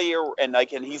loudly, and we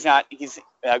didn't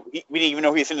even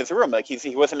know he was in his room. Like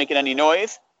he wasn't making any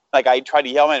noise. Like I tried to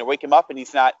yell at him and wake him up, and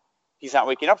he's not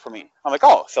waking up for me. I'm like,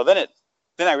 oh, so then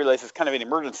I realized it's kind of an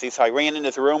emergency. So I ran in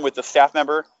his room with the staff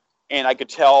member, and I could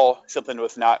tell something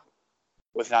was not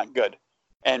good.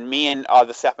 And me and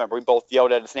the staff member, we both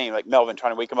yelled at his name, like Melvin,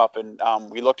 trying to wake him up. And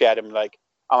we looked at him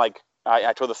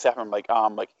I told the staff member,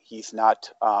 he's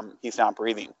not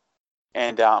breathing.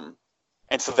 And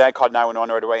so then I called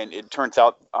 911 right away. And it turns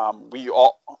out we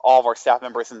all of our staff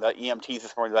members and the EMTs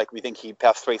this morning, we think he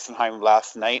passed away sometime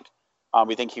last night.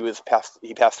 We think he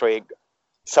passed away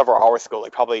several hours ago,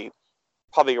 like probably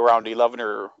around 11,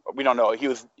 or we don't know.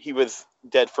 He was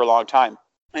dead for a long time.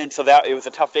 And so it was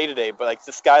a tough day today. But like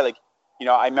this guy,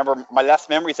 I remember my last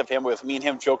memories of him was me and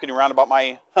him joking around about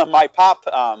my pop,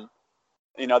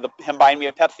 him buying me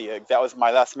a Pepsi. That was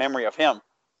my last memory of him.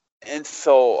 And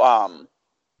so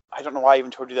I don't know why I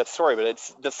even told you that story, but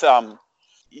it's just, I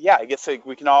guess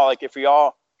we can all, if we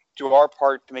all do our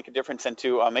part to make a difference and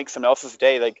to make someone else's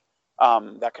day,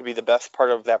 that could be the best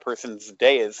part of that person's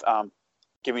day is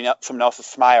giving up someone else a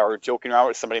smile or joking around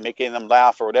with somebody, making them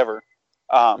laugh or whatever.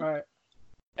 Right.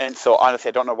 And so honestly,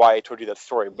 I don't know why I told you that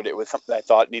story, but it was something that I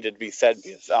thought needed to be said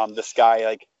because this guy,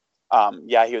 like,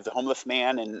 yeah, he was a homeless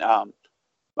man, and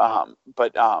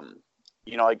but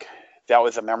like that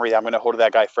was a memory that I'm going to hold of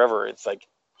that guy forever. It's like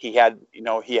I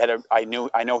know he had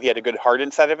a good heart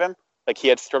inside of him. Like, he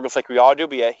had struggles like we all do,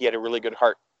 but he had a really good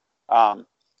heart.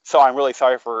 So I'm really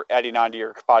sorry for adding on to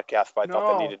your podcast, but I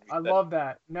thought that needed to be said. I love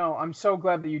that. No, I'm so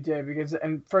glad that you did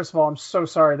and first of all, I'm so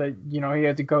sorry that, he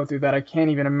had to go through that. I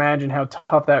can't even imagine how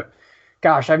tough that,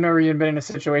 gosh, I've never even been in a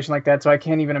situation like that, so I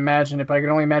can't even imagine it, but I can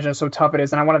only imagine how so tough it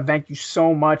is. And I want to thank you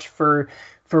so much for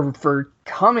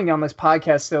coming on this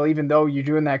podcast still, even though you're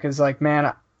doing that, because, like,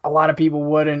 man, a lot of people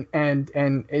wouldn't, and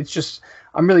it's just,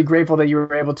 I'm really grateful that you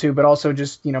were able to, but also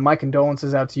just, my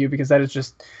condolences out to you, because that is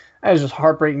just a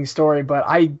heartbreaking story. But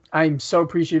I'm so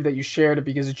appreciative that you shared it,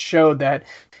 because it showed that,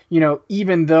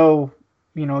 even though,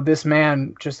 this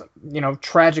man just,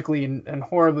 tragically and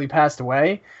horribly passed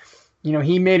away,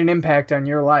 he made an impact on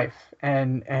your life.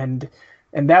 And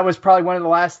that was probably one of the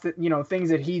last, things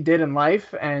that he did in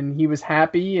life, and he was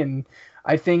happy. And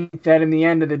I think that in the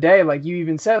end of the day, like you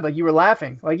even said, like, you were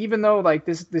laughing, like, even though, like,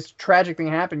 this tragic thing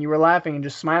happened, you were laughing and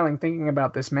just smiling, thinking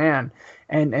about this man,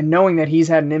 and knowing that he's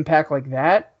had an impact like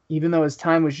that, even though his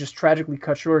time was just tragically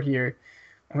cut short here.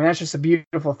 I mean, that's just a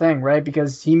beautiful thing, right?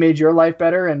 Because he made your life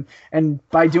better, and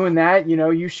by doing that,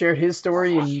 you shared his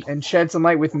story and shed some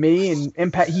light with me,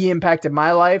 and he impacted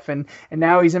my life, and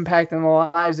now he's impacting the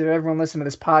lives of everyone listening to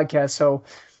this podcast. So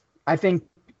I think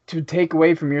to take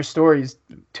away from your stories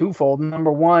twofold.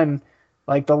 Number one,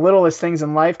 like, the littlest things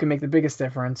in life can make the biggest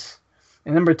difference.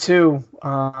 And number two,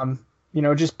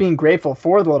 just being grateful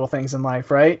for the little things in life,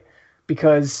 right?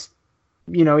 Because,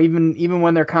 even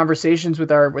when they're conversations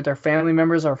with our family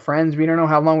members, our friends, we don't know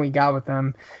how long we got with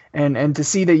them. And to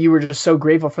see that you were just so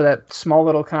grateful for that small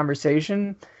little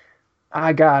conversation,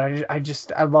 I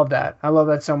love that. I love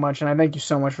that so much. And I thank you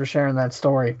so much for sharing that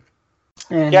story.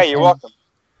 Yeah, you're welcome.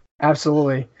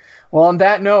 Absolutely. Well, on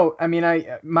that note, I mean,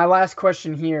 my last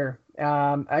question here,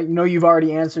 I know you've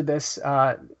already answered this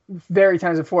very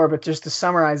times before, but just to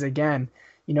summarize again,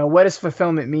 what does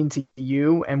fulfillment mean to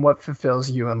you, and what fulfills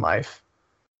you in life?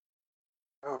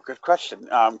 Oh, good question.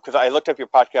 Because I looked up your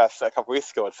podcast a couple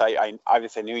weeks ago. I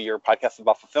obviously knew your podcast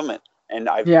about fulfillment, and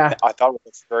I thought it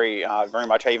was very, very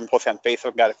much. I even posted on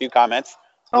Facebook, got a few comments.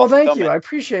 Oh, thank you. I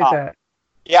appreciate that.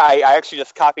 Yeah, I actually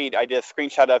just copied. I did a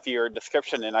screenshot of your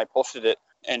description and I posted it.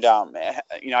 And I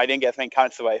didn't get as many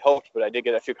comments as I hoped, but I did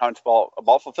get a few comments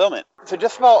about fulfillment. So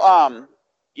just about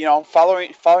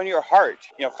following your heart.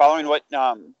 Following what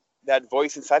that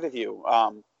voice inside of you.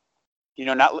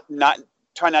 Not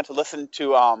trying not to listen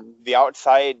to the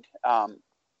outside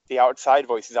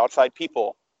voices, outside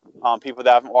people, people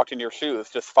that haven't walked in your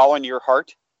shoes. Just following your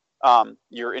heart,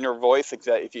 your inner voice.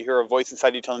 If you hear a voice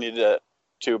inside you telling you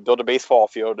to build a baseball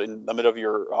field in the middle of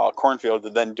your cornfield,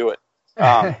 then do it.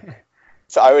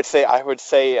 So I would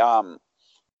say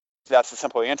that's the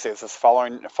simple answer. It's just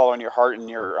following your heart and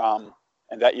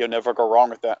and that you'll never go wrong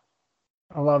with that.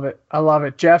 I love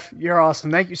it. Jeff, you're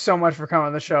awesome. Thank you so much for coming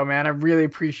on the show, man. I really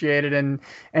appreciate it. And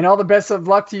all the best of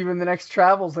luck to you in the next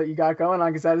travels that you got going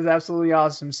on, because that is absolutely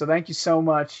awesome. So thank you so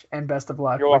much, and best of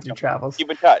luck with your travels. Keep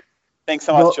in touch. Thanks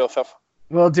so much, Joseph.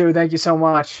 Will do. Thank you so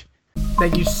much.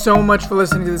 Thank you so much for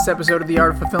listening to this episode of the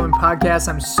Art of Fulfillment podcast.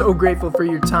 I'm so grateful for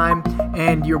your time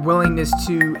and your willingness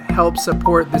to help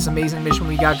support this amazing mission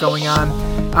we got going on.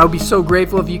 I would be so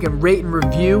grateful if you can rate and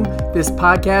review this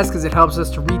podcast, because it helps us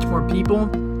to reach more people.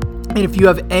 And if you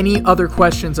have any other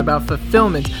questions about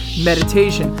fulfillment,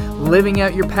 meditation, living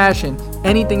out your passion,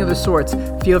 anything of the sorts,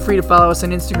 feel free to follow us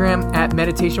on Instagram at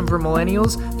Meditation for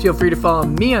Millennials. Feel free to follow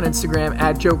me on Instagram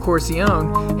at Joe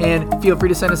Corcione, and feel free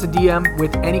to send us a DM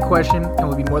with any question, and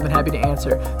we'll be more than happy to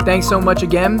answer. Thanks so much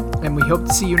again, and we hope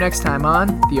to see you next time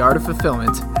on The Art of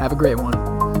Fulfillment. Have a great one.